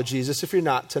follow Jesus if you're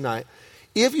not tonight.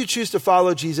 If you choose to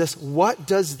follow Jesus, what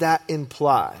does that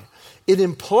imply? It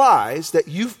implies that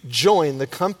you've joined the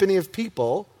company of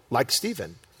people like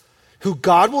Stephen, who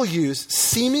God will use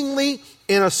seemingly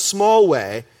in a small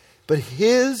way, but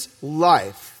his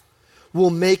life will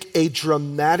make a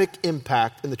dramatic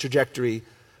impact in the trajectory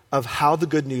of how the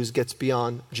good news gets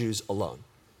beyond Jews alone.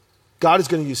 God is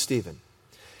going to use Stephen,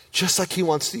 just like he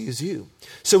wants to use you.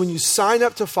 So when you sign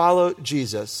up to follow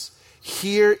Jesus,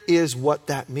 here is what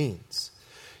that means.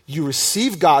 You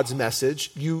receive God's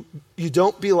message. You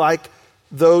don't be like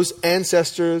those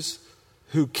ancestors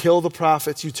who kill the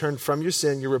prophets. You turn from your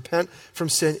sin, you repent from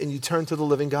sin, and you turn to the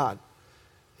living God.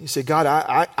 You say, God,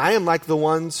 I am like the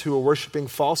ones who are worshiping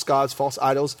false gods, false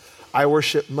idols. I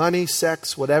worship money,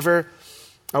 sex, whatever.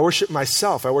 I worship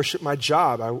myself. I worship my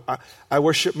job. I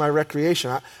worship my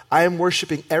recreation. I am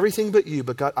worshiping everything but you.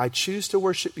 But God, I choose to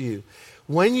worship you.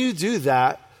 When you do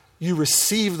that, you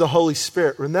receive the Holy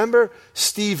Spirit. Remember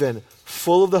Stephen,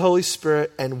 full of the Holy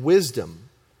Spirit and wisdom.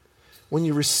 When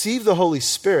you receive the Holy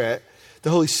Spirit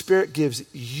gives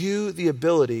you the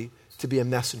ability to be a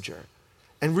messenger.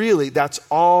 And really, that's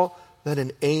all that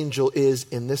an angel is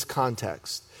in this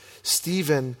context.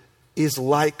 Stephen is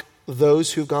like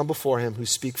those who've gone before him who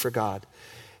speak for God.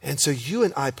 And so you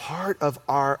and I, part of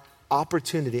our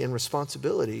opportunity and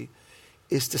responsibility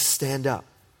is to stand up.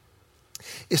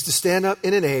 Is to stand up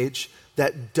in an age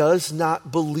that does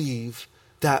not believe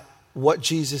that what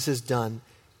Jesus has done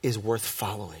is worth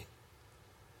following.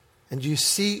 And you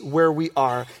see where we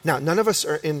are. Now, none of us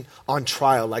are on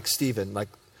trial like Stephen, like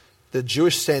the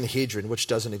Jewish Sanhedrin, which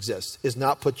doesn't exist, is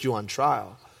not put you on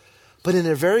trial. But in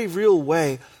a very real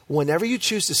way, whenever you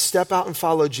choose to step out and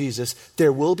follow Jesus,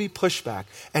 there will be pushback.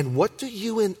 And what do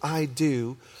you and I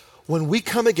do when we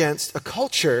come against a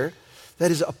culture that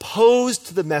is opposed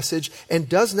to the message and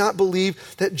does not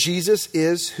believe that Jesus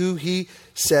is who he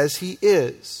says he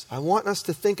is. I want us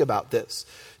to think about this.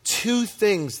 Two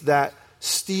things that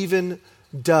Stephen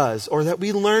does, or that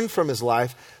we learn from his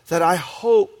life, that I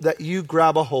hope that you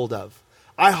grab a hold of.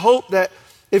 I hope that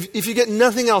if you get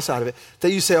nothing else out of it,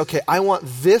 that you say, okay, I want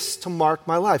this to mark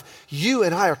my life. You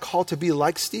and I are called to be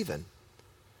like Stephen.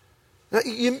 Now,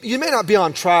 you may not be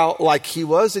on trial like he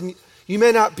was, and you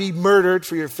may not be murdered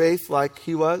for your faith like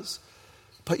he was,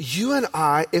 but you and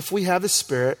I, if we have the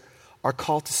Spirit, are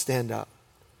called to stand up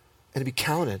and to be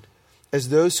counted as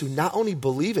those who not only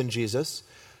believe in Jesus,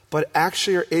 but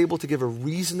actually are able to give a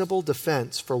reasonable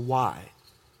defense for why.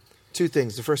 Two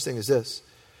things. The first thing is this.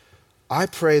 I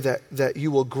pray that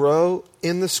you will grow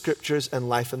in the Scriptures and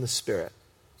life in the Spirit.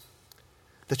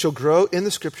 That you'll grow in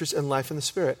the Scriptures and life in the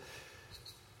Spirit.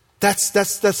 That's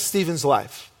Stephen's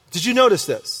life. Did you notice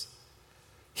this?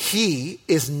 He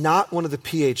is not one of the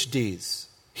PhDs.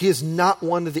 He is not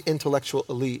one of the intellectual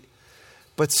elite.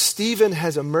 But Stephen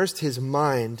has immersed his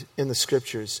mind in the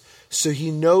Scriptures, so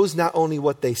he knows not only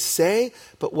what they say,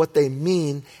 but what they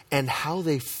mean and how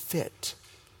they fit.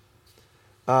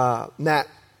 Matt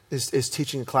is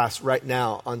teaching a class right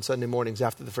now on Sunday mornings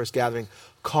after the first gathering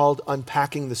called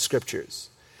Unpacking the Scriptures.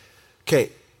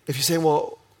 Okay, if you're saying,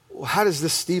 well, how does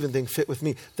this Stephen thing fit with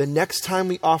me? The next time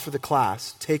we offer the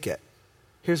class, take it.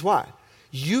 Here's why.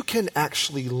 You can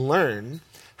actually learn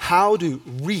how to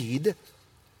read,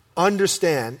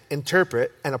 understand,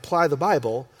 interpret, and apply the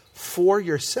Bible for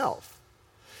yourself.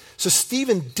 So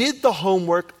Stephen did the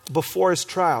homework before his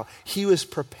trial. He was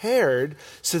prepared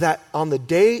so that on the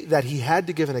day that he had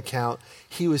to give an account,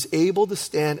 he was able to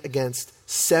stand against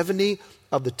 70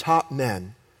 of the top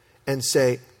men and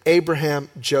say, Abraham,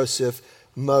 Joseph,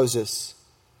 Moses,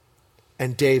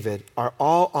 and David are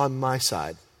all on my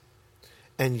side,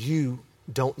 and you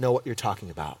don't know what you're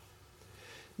talking about.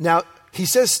 Now, he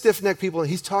says stiff-necked people, and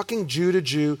he's talking Jew to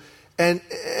Jew, and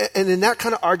in that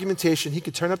kind of argumentation, he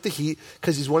could turn up the heat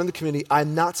because he's one in the community.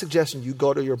 I'm not suggesting you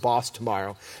go to your boss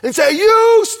tomorrow and say,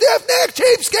 you stiff-necked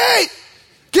cheapskate,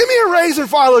 give me a raise and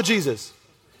follow Jesus.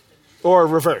 Or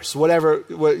reverse, whatever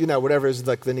is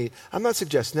like the need. I'm not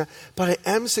suggesting that, but I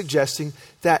am suggesting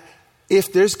that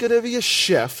if there's going to be a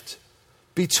shift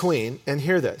between, and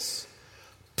hear this,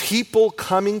 people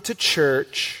coming to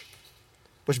church,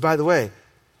 which by the way,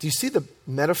 do you see the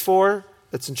metaphor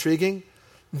that's intriguing?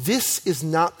 This is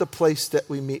not the place that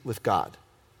we meet with God.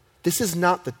 This is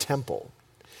not the temple.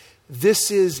 This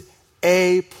is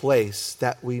a place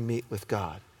that we meet with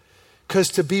God. Because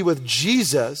to be with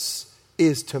Jesus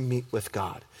is to meet with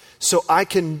God. So I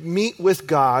can meet with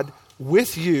God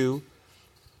with you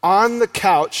on the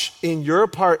couch in your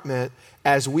apartment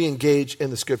as we engage in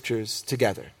the Scriptures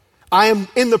together. I am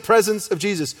in the presence of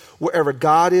Jesus. Wherever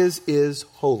God is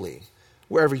holy.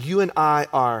 Wherever you and I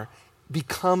are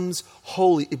becomes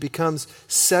holy. It becomes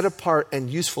set apart and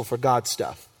useful for God's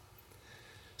stuff.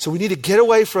 So we need to get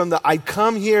away from I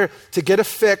come here to get a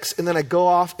fix and then I go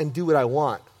off and do what I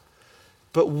want.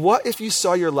 But what if you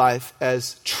saw your life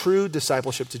as true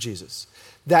discipleship to Jesus?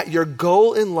 That your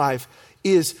goal in life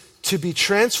is to be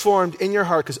transformed in your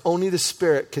heart, because only the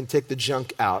Spirit can take the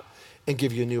junk out and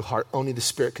give you a new heart. Only the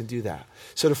Spirit can do that.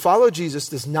 So to follow Jesus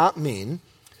does not mean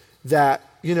that,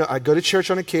 I go to church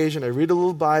on occasion, I read a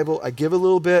little Bible, I give a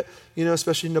little bit,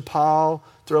 especially in Nepal,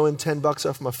 throw in $10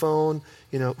 off my phone,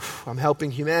 I'm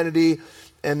helping humanity,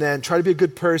 and then try to be a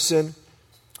good person.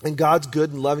 And God's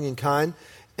good and loving and kind,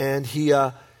 and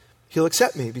He'll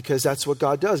accept me because that's what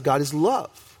God does. God is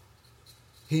love.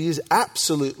 He is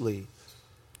absolutely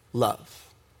love.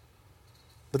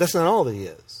 But that's not all that He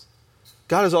is.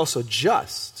 God is also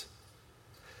just.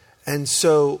 And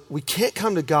so we can't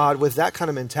come to God with that kind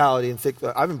of mentality and think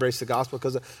that I've embraced the gospel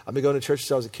because I've been going to church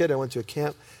since I was a kid. I went to a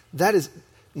camp.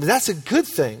 That's a good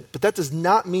thing, but that does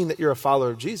not mean that you're a follower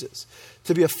of Jesus.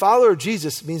 To be a follower of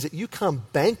Jesus means that you come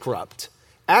bankrupt,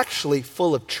 actually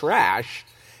full of trash,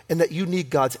 and that you need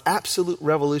God's absolute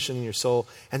revolution in your soul,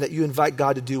 and that you invite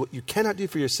God to do what you cannot do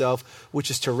for yourself, which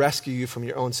is to rescue you from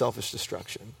your own selfish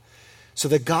destruction. So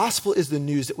the gospel is the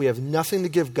news that we have nothing to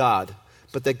give God,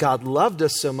 but that God loved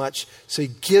us so much, so He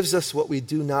gives us what we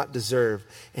do not deserve.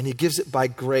 And He gives it by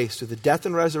grace through the death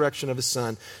and resurrection of His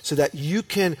Son, so that you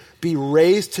can be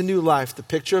raised to new life, the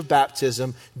picture of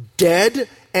baptism, dead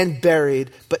and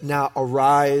buried, but now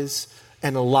arise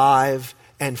and alive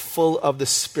and full of the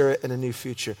Spirit and a new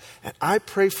future. And I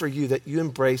pray for you that you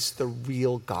embrace the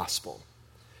real gospel.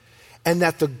 And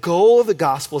that the goal of the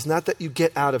gospel is not that you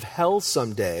get out of hell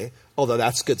someday, although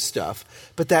that's good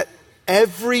stuff, but that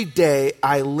every day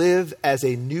I live as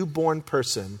a newborn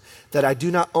person, that I do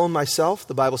not own myself.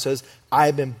 The Bible says, I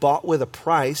have been bought with a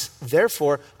price.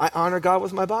 Therefore, I honor God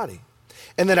with my body.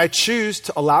 And that I choose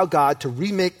to allow God to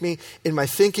remake me in my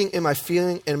thinking, in my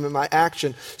feeling, and in my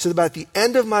action, so that by the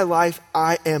end of my life,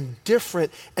 I am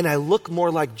different and I look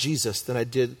more like Jesus than I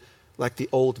did like the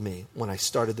old me when I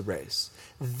started the race.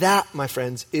 That, my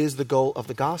friends, is the goal of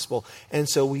the gospel. And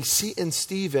so we see in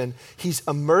Stephen, he's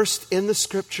immersed in the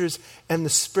scriptures and the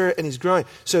Spirit, and he's growing.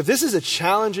 So if this is a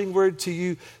challenging word to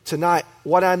you tonight,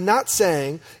 what I'm not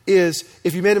saying is,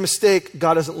 if you made a mistake,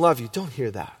 God doesn't love you. Don't hear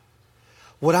that.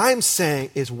 What I'm saying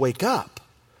is wake up,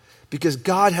 because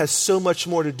God has so much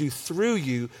more to do through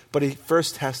you, but he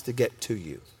first has to get to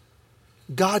you.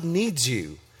 God needs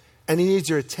you, and he needs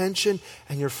your attention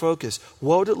and your focus.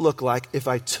 What would it look like if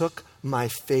I took my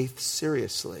faith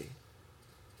seriously?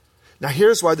 Now,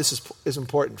 here's why this is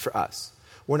important for us.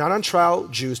 We're not on trial,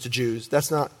 Jews to Jews.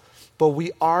 But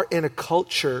we are in a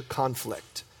culture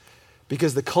conflict,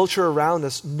 because the culture around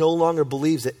us no longer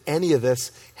believes that any of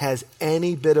this has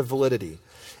any bit of validity.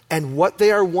 And what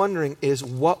they are wondering is,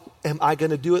 what am I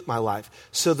going to do with my life?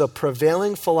 So the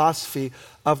prevailing philosophy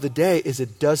of the day is,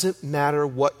 it doesn't matter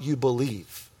what you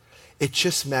believe. It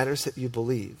just matters that you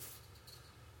believe.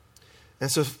 And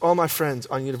so for all my friends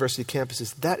on university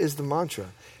campuses, that is the mantra.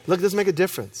 Look, it doesn't make a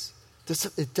difference.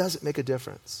 It doesn't make a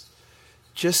difference.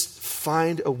 Just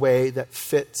find a way that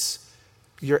fits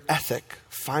your ethic.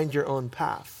 Find your own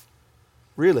path.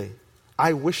 Really,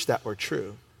 I wish that were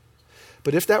true.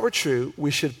 But if that were true,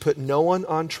 we should put no one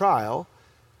on trial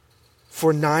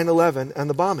for 9/11 and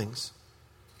the bombings,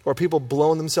 or people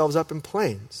blowing themselves up in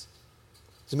planes.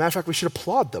 As a matter of fact, we should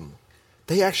applaud them.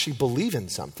 They actually believe in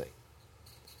something.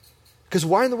 Because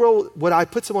why in the world would I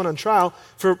put someone on trial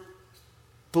for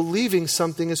believing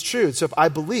something is true? So if I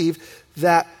believe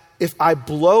that if I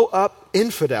blow up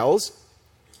infidels,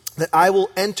 that I will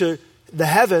enter the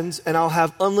heavens and I'll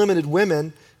have unlimited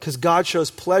women, because God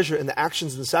shows pleasure in the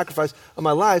actions and the sacrifice of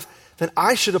my life, then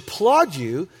I should applaud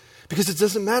you, because it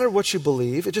doesn't matter what you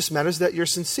believe. It just matters that you're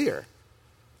sincere.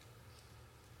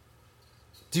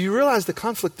 Do you realize the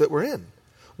conflict that we're in?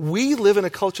 We live in a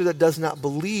culture that does not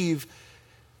believe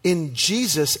in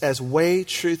Jesus as way,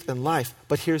 truth, and life.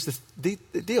 But here's the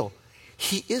deal.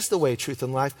 He is the way, truth,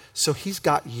 and life, so he's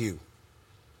got you.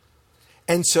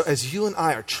 And so as you and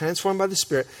I are transformed by the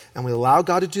Spirit and we allow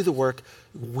God to do the work,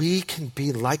 we can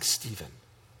be like Stephen.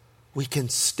 We can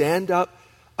stand up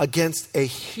against a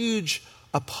huge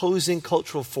opposing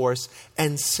cultural force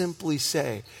and simply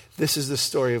say, this is the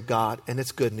story of God, and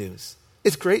it's good news.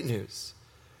 It's great news.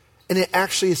 And it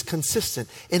actually is consistent,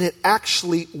 and it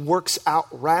actually works out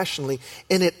rationally,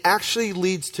 and it actually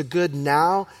leads to good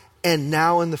now and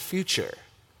now in the future.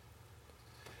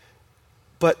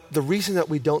 But the reason that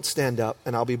we don't stand up,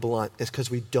 and I'll be blunt, is because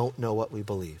we don't know what we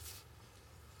believe.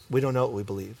 We don't know what we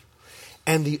believe.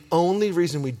 And the only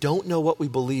reason we don't know what we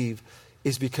believe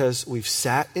is because we've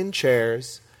sat in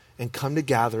chairs and come to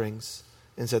gatherings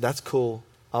and said, that's cool,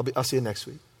 I'll see you next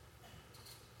week.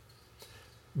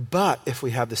 But if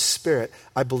we have the Spirit,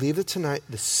 I believe that tonight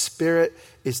the Spirit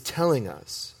is telling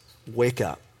us, wake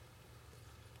up.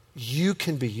 You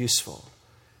can be useful.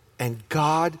 And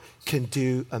God can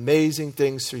do amazing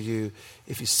things through you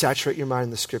if you saturate your mind in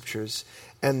the Scriptures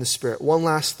and the Spirit. One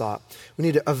last thought. We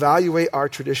need to evaluate our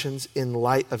traditions in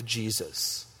light of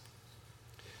Jesus.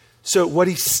 So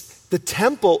the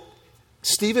temple,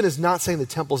 Stephen is not saying the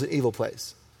temple is an evil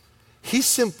place. He's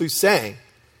simply saying,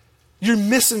 you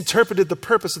misinterpreted the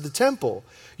purpose of the temple.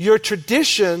 Your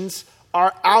traditions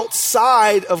are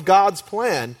outside of God's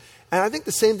plan. And I think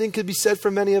the same thing could be said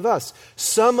for many of us.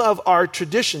 Some of our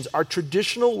traditions, our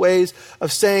traditional ways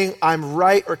of saying I'm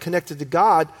right or connected to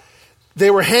God, they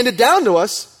were handed down to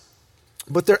us,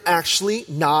 but they're actually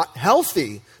not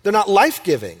healthy. They're not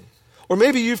life-giving. Or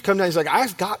maybe you've come down and you're like,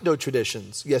 I've got no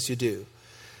traditions. Yes, you do.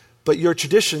 But your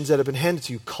traditions that have been handed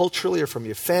to you culturally or from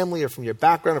your family or from your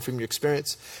background or from your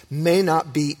experience may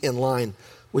not be in line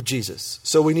with Jesus.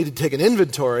 So we need to take an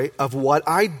inventory of what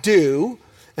I do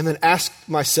and then ask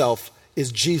myself,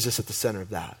 is Jesus at the center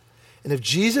of that? And if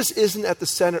Jesus isn't at the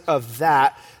center of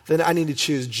that, then I need to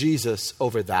choose Jesus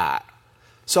over that.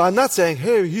 So I'm not saying,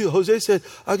 hey, Jose said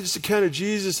I could just encounter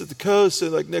Jesus at the coast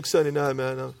and like next Sunday night,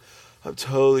 man, I'm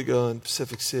totally going to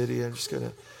Pacific City. I'm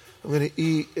going to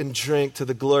eat and drink to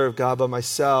the glory of God by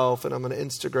myself, and I'm going to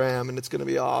Instagram, and it's going to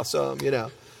be awesome,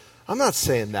 I'm not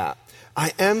saying that.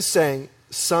 I am saying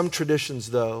some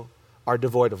traditions, though, are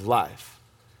devoid of life.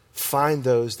 Find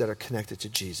those that are connected to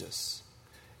Jesus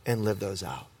and live those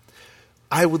out.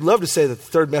 I would love to say that the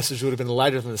third message would have been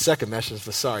lighter than the second message,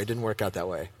 but sorry, it didn't work out that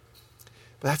way.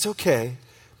 But that's okay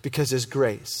because there's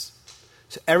grace.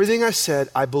 So everything I said,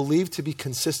 I believe to be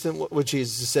consistent with what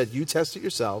Jesus has said. You test it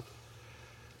yourself.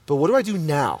 But what do I do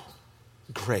now?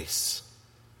 Grace.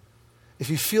 If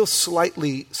you feel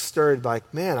slightly stirred by,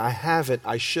 man, I haven't,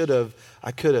 I should have,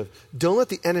 I could have, don't let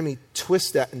the enemy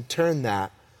twist that and turn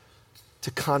that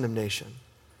to condemnation.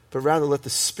 But rather let the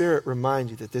Spirit remind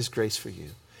you that there's grace for you.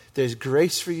 There's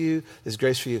grace for you. There's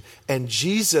grace for you. And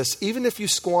Jesus, even if you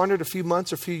squandered a few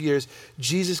months or a few years,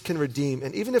 Jesus can redeem.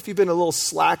 And even if you've been a little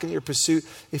slack in your pursuit,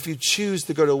 if you choose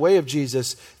to go the way of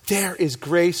Jesus, there is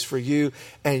grace for you.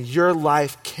 And your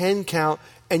life can count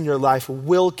and your life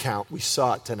will count. We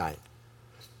saw it tonight.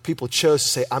 People chose to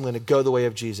say, I'm going to go the way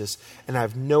of Jesus. And I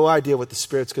have no idea what the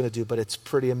Spirit's going to do, but it's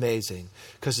pretty amazing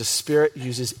because the Spirit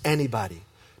uses anybody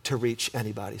to reach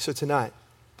anybody. So tonight,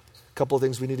 a couple of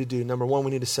things we need to do. Number one, we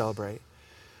need to celebrate.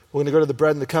 We're going to go to the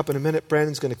bread and the cup in a minute.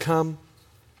 Brandon's going to come.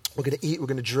 We're going to eat. We're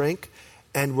going to drink.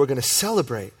 And we're going to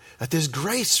celebrate that there's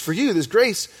grace for you. There's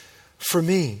grace for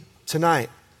me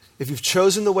tonight. If you've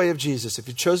chosen the way of Jesus, if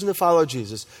you've chosen to follow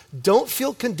Jesus, don't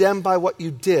feel condemned by what you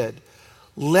did.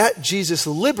 Let Jesus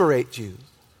liberate you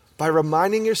by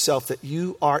reminding yourself that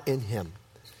you are in him.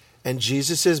 And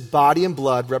Jesus' body and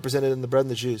blood, represented in the bread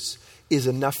and the juice, is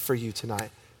enough for you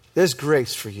tonight. There's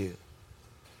grace for you.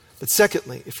 But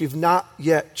secondly, if you've not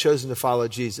yet chosen to follow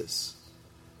Jesus,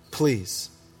 please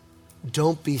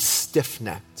don't be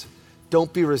stiff-necked.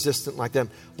 Don't be resistant like them.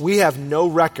 We have no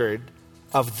record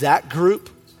of that group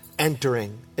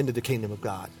entering into the kingdom of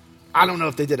God. I don't know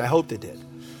if they did. I hope they did.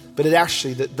 But it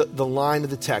actually, the line of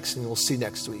the text, and we'll see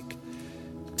next week,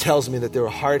 tells me that they were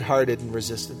hard-hearted and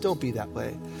resistant. Don't be that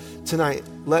way. Tonight,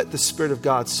 let the Spirit of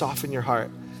God soften your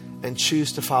heart and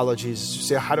choose to follow Jesus. You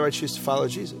say, how do I choose to follow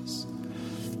Jesus?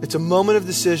 It's a moment of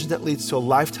decision that leads to a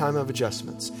lifetime of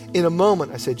adjustments. In a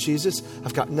moment, I say, Jesus,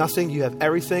 I've got nothing. You have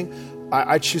everything.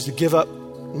 I choose to give up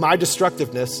my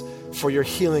destructiveness for your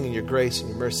healing and your grace and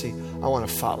your mercy. I want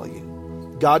to follow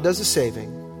you. God does the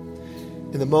saving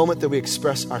in the moment that we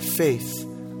express our faith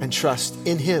and trust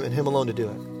in him and him alone to do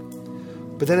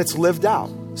it. But then it's lived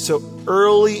out. So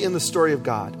early in the story of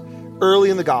God, early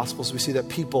in the Gospels, we see that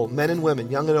people, men and women,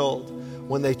 young and old,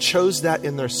 when they chose that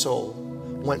in their soul,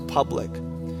 went public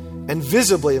and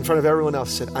visibly in front of everyone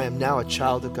else said, I am now a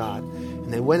child of God.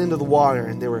 And they went into the water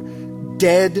and they were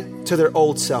dead to their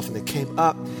old self. And they came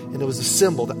up and it was a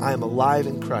symbol that I am alive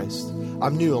in Christ.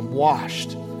 I'm new, I'm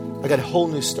washed. I got a whole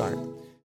new start.